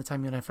it's around the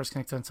time you and I first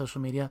connected on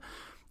social media,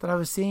 that I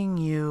was seeing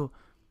you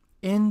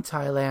in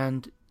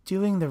Thailand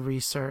doing the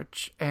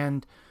research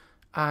and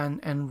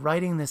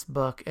writing this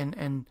book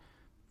and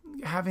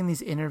having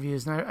these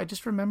interviews. And I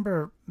just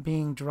remember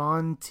being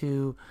drawn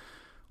to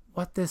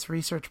what this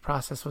research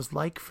process was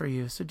like for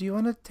you. So do you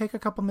want to take a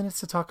couple minutes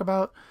to talk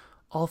about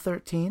All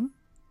 13?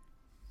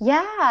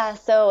 Yeah,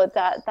 so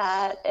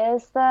that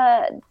is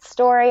the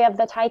story of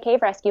the Thai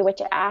cave rescue,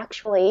 which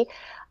actually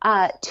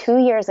 2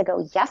 years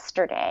ago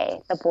yesterday,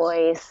 the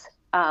boys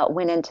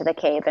went into the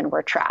cave and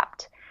were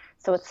trapped.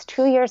 So it's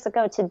 2 years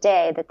ago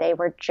today that they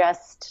were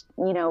just,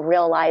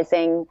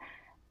 realizing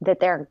that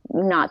they're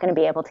not going to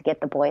be able to get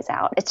the boys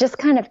out. It's just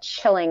kind of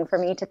chilling for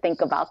me to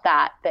think about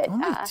that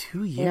only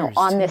 2 years,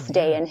 on this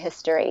day in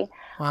history.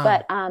 Wow.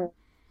 But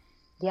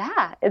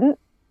yeah, isn't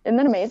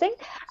that amazing?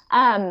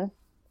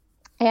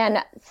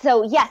 And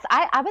so yes,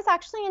 I was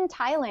actually in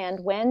Thailand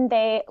when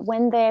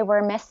they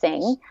were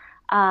missing,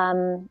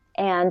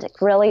 and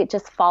really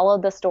just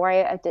followed the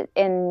story.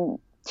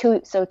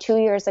 2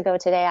 years ago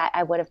today,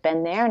 I would have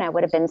been there, and I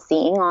would have been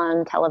seeing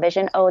on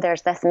television, oh,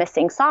 there's this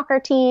missing soccer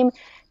team.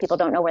 People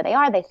don't know where they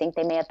are. They think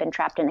they may have been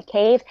trapped in a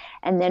cave.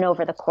 And then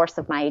over the course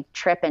of my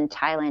trip in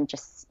Thailand,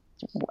 just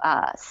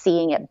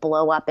seeing it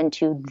blow up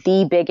into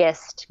the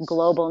biggest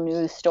global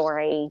news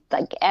story,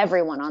 like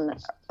everyone on the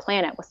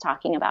planet was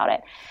talking about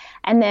it.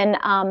 And then,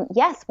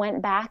 yes,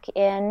 went back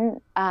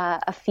in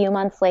a few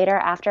months later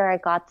after I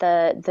got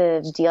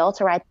the deal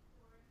to write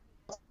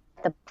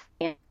the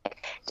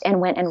and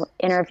went and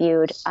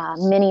interviewed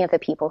many of the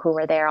people who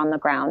were there on the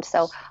ground.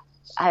 So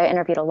I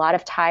interviewed a lot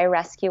of Thai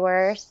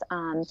rescuers,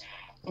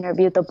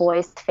 interviewed the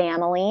boys'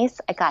 families.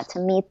 I got to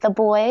meet the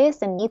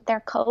boys and meet their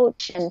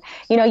coach. And,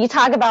 you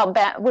talk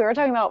about, we were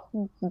talking about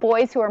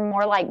boys who are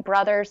more like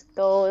brothers.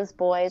 Those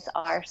boys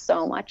are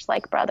so much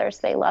like brothers.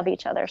 They love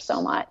each other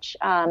so much.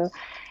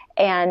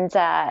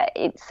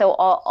 So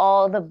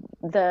all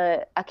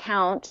the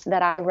account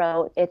that I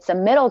wrote, it's a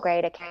middle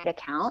grade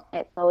account.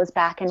 It goes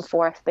back and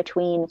forth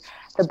between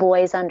the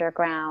boys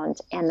underground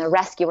and the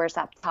rescuers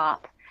up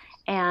top,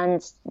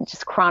 and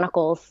just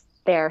chronicles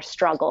their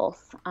struggles,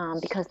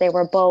 because they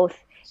were both,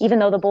 even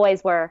though the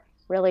boys were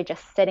really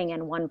just sitting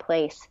in one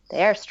place,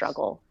 their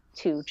struggle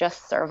to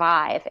just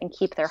survive and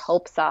keep their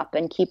hopes up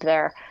and keep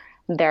their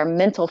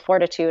mental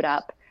fortitude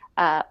up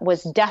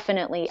was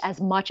definitely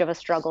as much of a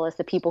struggle as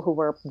the people who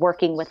were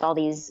working with all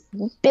these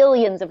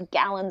billions of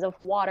gallons of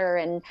water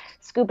and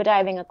scuba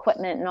diving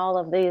equipment and all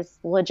of these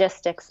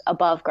logistics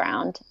above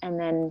ground. And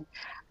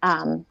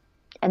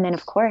then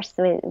of course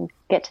we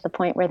get to the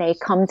point where they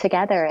come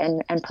together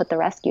and put the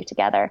rescue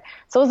together.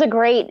 So it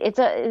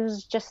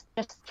was just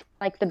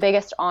like the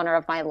biggest honor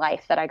of my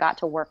life that I got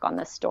to work on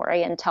this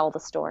story and tell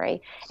the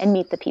story and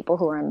meet the people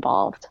who were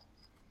involved.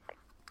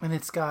 And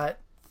it's got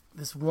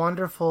this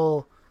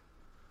wonderful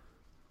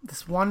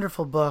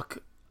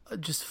book,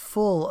 just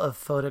full of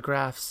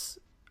photographs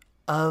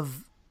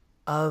of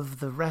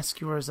the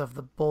rescuers, of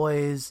the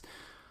boys,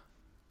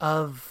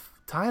 of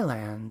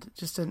Thailand.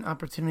 Just an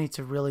opportunity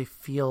to really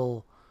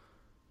feel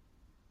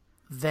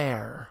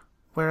there,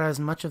 whereas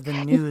much of the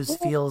news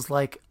feels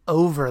like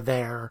over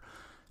there.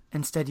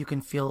 Instead, you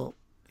can feel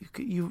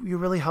you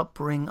really help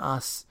bring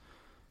us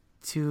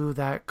to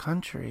that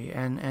country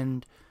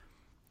and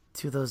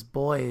to those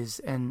boys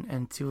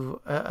and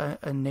to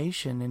a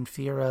nation in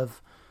fear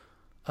of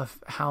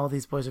how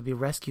these boys would be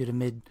rescued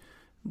amid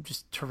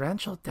just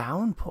torrential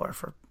downpour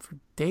for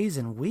days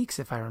and weeks,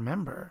 if I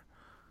remember.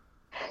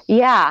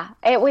 Yeah,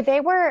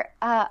 they were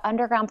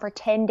underground for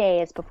 10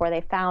 days before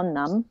they found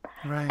them.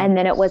 Right. And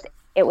then it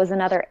was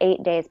another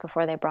 8 days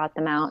before they brought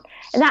them out.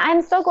 And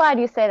I'm so glad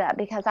you say that,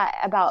 because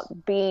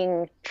about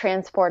being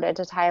transported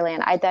to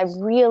Thailand, I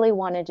really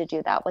wanted to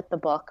do that with the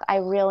book. I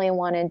really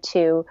wanted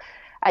to.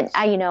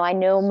 I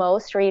know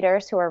most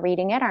readers who are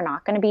reading it are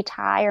not going to be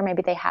Thai, or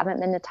maybe they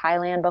haven't been to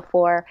Thailand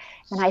before.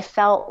 And I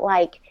felt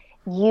like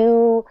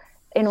in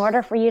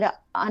order for you to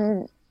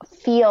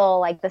feel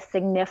like the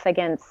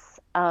significance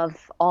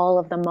of all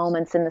of the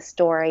moments in the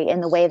story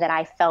in the way that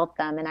I felt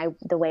them and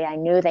the way I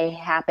knew they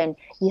happened,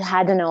 you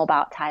had to know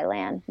about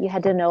Thailand. You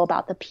had to know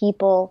about the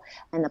people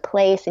and the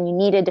place, and you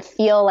needed to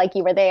feel like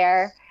you were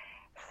there.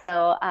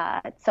 So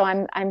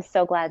I'm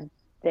so glad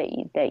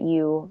that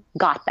you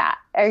got that,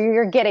 or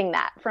you're getting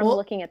that from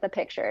looking at the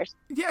pictures.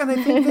 Yeah, and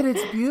I think that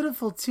it's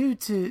beautiful too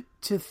to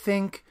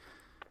think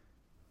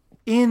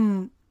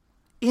in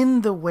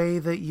the way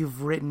that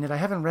you've written it. I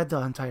haven't read the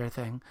entire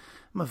thing.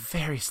 I'm a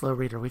very slow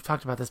reader. We've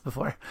talked about this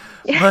before.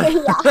 But,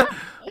 yeah.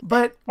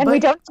 but we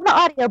don't have the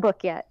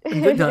audiobook yet.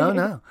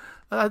 No.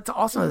 It's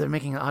awesome that they're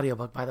making an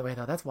audiobook, by the way,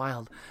 though. That's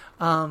wild.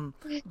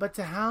 But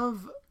to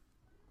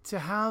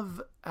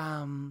have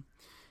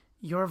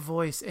your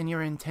voice and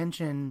your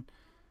intention,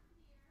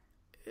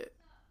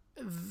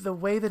 the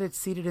way that it's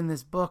seated in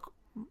this book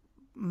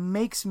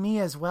makes me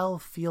as well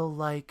feel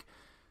like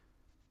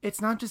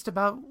it's not just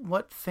about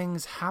what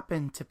things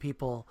happen to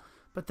people,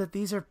 but that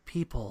these are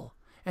people,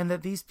 and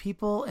that these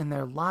people and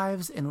their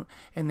lives and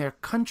their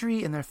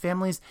country and their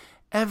families,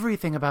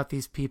 everything about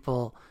these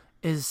people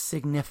is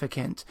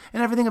significant.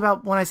 And everything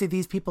about, when I say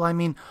these people, I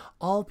mean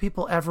all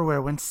people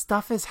everywhere. When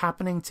stuff is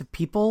happening to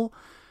people,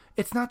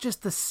 it's not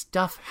just the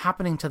stuff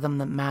happening to them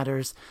that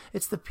matters,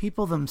 it's the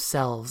people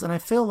themselves. And I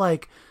feel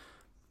like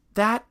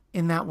that,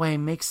 in that way,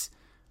 makes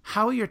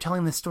how you're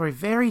telling this story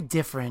very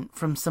different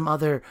from some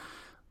other,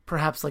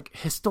 perhaps like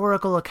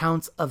historical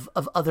accounts of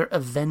other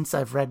events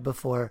I've read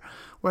before,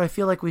 where I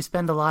feel like we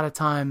spend a lot of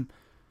time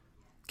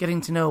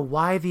getting to know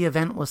why the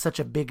event was such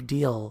a big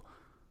deal,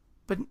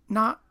 but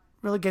not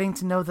really getting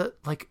to know that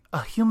like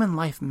a human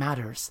life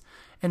matters.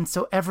 And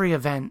so every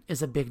event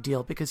is a big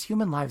deal because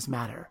human lives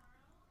matter.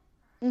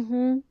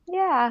 Mm-hmm.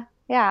 Yeah,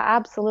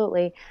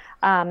 absolutely.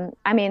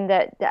 I mean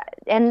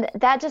and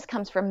that just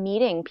comes from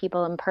meeting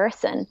people in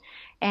person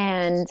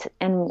and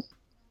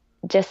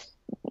just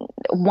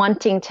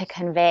wanting to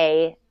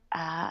convey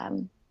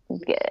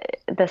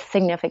the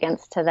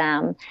significance to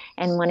them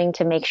and wanting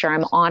to make sure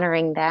I'm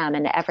honoring them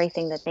and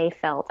everything that they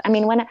felt. I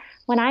mean,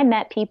 when I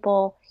met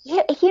people,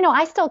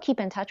 I still keep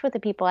in touch with the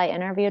people I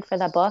interviewed for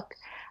the book.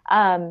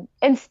 And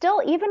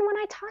still, even when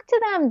I talk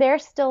to them, they're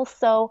still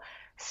so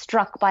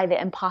struck by the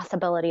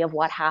impossibility of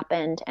what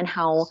happened and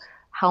how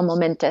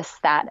momentous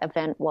that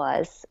event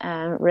was,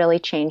 and really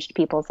changed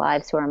people's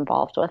lives who are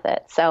involved with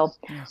it. So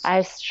yes.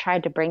 I've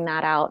tried to bring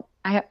that out.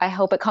 I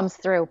hope it comes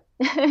through.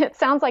 It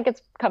sounds like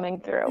it's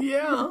coming through.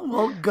 Yeah,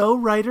 well, go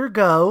writer,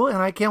 go. And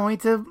I can't wait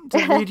to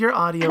read your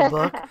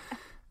audiobook.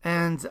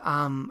 And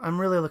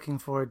I'm really looking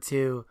forward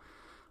to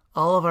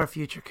all of our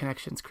future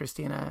connections,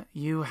 Christina.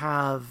 You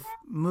have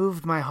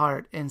moved my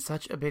heart in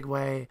such a big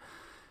way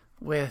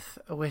with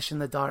A Wish in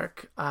the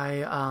Dark.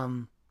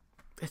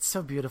 It's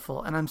so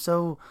beautiful. And I'm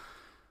so,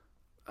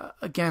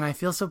 again, I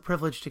feel so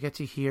privileged to get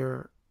to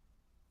hear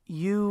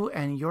you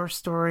and your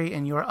story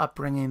and your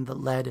upbringing that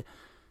led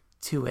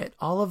to it.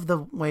 All of the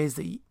ways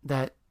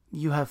that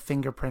you have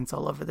fingerprints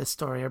all over this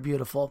story are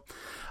beautiful.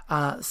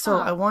 So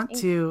I want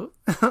to,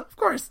 of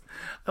course,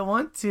 I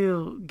want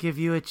to give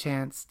you a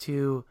chance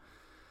to,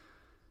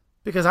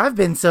 because I've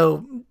been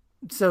so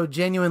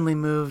genuinely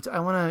moved,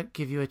 I want to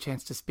give you a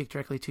chance to speak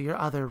directly to your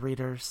other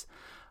readers.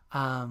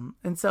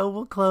 And so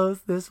we'll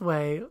close this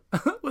way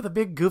with a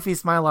big goofy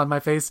smile on my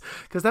face,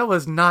 because that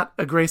was not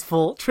a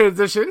graceful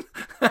transition.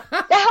 Yeah,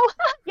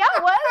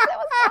 it was. That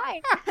was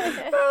fine.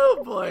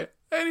 Oh boy.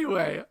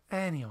 Anyway,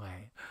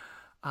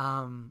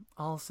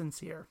 all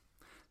sincere.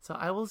 So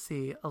I will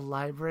see a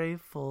library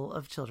full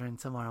of children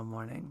tomorrow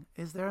morning.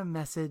 Is there a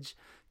message,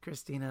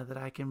 Christina, that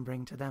I can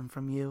bring to them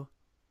from you?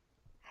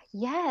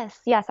 Yes,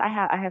 I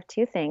have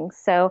two things.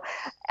 So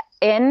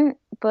in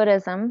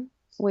Buddhism,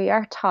 we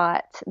are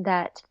taught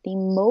that the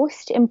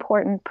most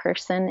important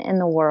person in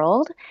the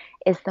world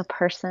is the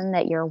person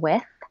that you're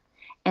with.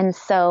 And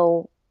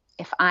so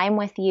if I'm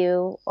with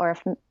you, or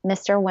if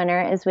Mr.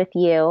 Winner is with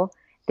you,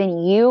 then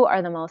you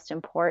are the most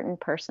important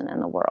person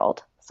in the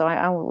world. So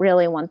I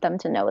really want them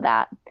to know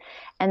that.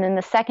 And then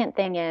the second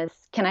thing is,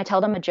 can I tell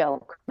them a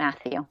joke,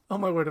 Matthew? Oh,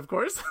 my word, of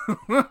course.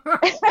 All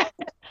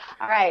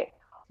right.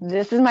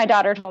 This is my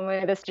daughter told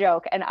me this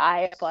joke, and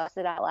I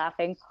busted out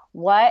laughing.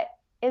 What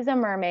is a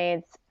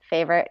mermaid's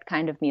favorite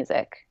kind of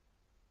music?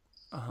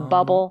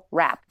 Bubble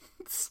wrap.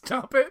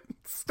 Stop it.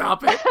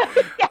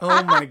 Yeah.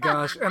 Oh, my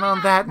gosh. And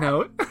on that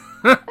note...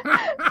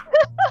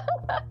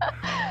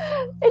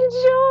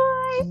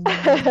 Enjoy!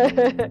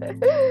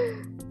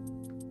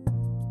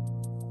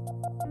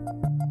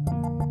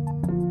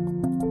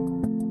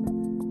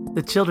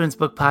 The Children's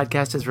Book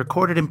Podcast is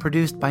recorded and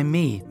produced by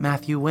me,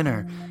 Matthew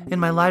Winner, in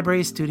my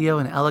library studio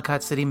in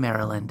Ellicott City,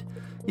 Maryland.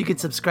 You can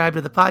subscribe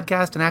to the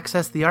podcast and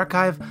access the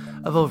archive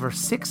of over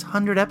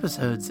 600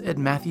 episodes at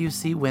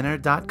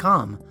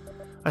MatthewCWinner.com.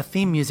 Our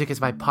theme music is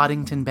by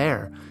Poddington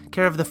Bear,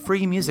 care of the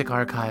Free Music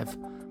Archive.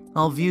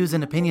 All views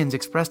and opinions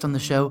expressed on the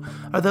show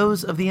are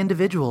those of the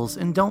individuals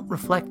and don't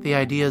reflect the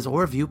ideas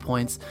or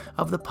viewpoints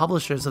of the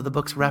publishers of the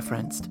books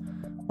referenced.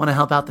 Want to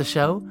help out the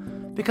show?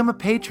 Become a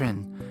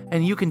patron,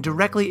 and you can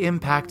directly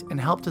impact and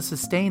help to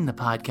sustain the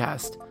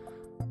podcast.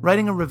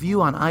 Writing a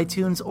review on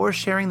iTunes or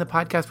sharing the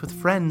podcast with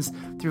friends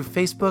through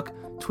Facebook,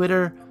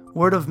 Twitter,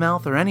 word of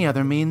mouth, or any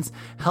other means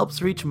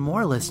helps reach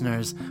more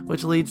listeners,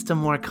 which leads to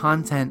more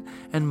content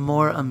and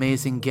more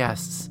amazing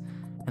guests.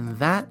 And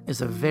that is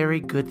a very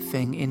good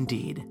thing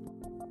indeed.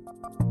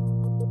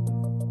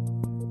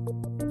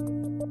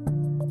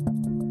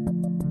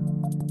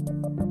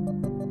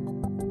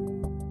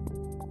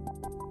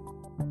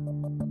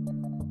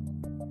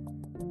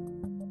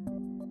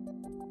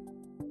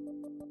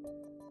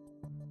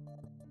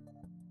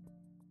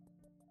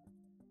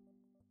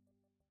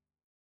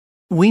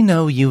 We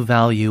know you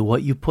value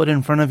what you put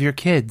in front of your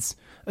kids,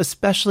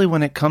 especially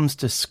when it comes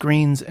to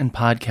screens and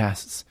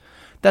podcasts.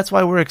 That's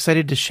why we're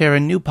excited to share a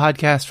new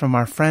podcast from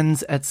our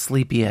friends at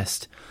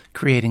Sleepiest,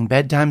 creating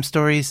bedtime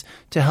stories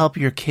to help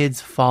your kids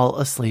fall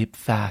asleep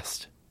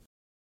fast.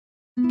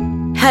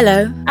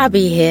 Hello,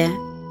 Abby here.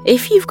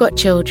 If you've got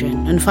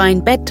children and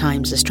find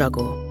bedtime's a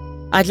struggle,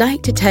 I'd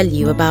like to tell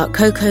you about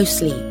Coco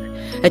Sleep,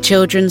 a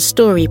children's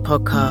story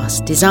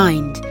podcast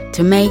designed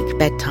to make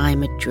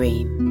bedtime a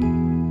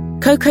dream.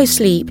 Coco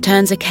Sleep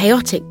turns a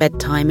chaotic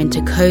bedtime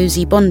into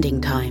cozy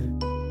bonding time.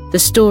 The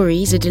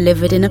stories are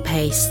delivered in a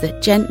pace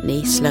that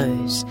gently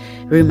slows.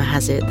 Rumour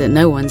has it that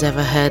no one's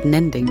ever heard an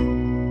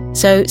ending.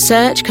 So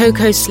search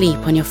Coco Sleep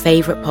on your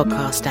favourite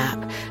podcast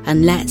app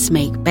and let's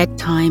make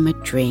bedtime a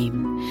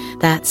dream.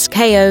 That's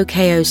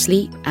KOKO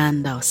Sleep,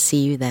 and I'll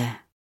see you there.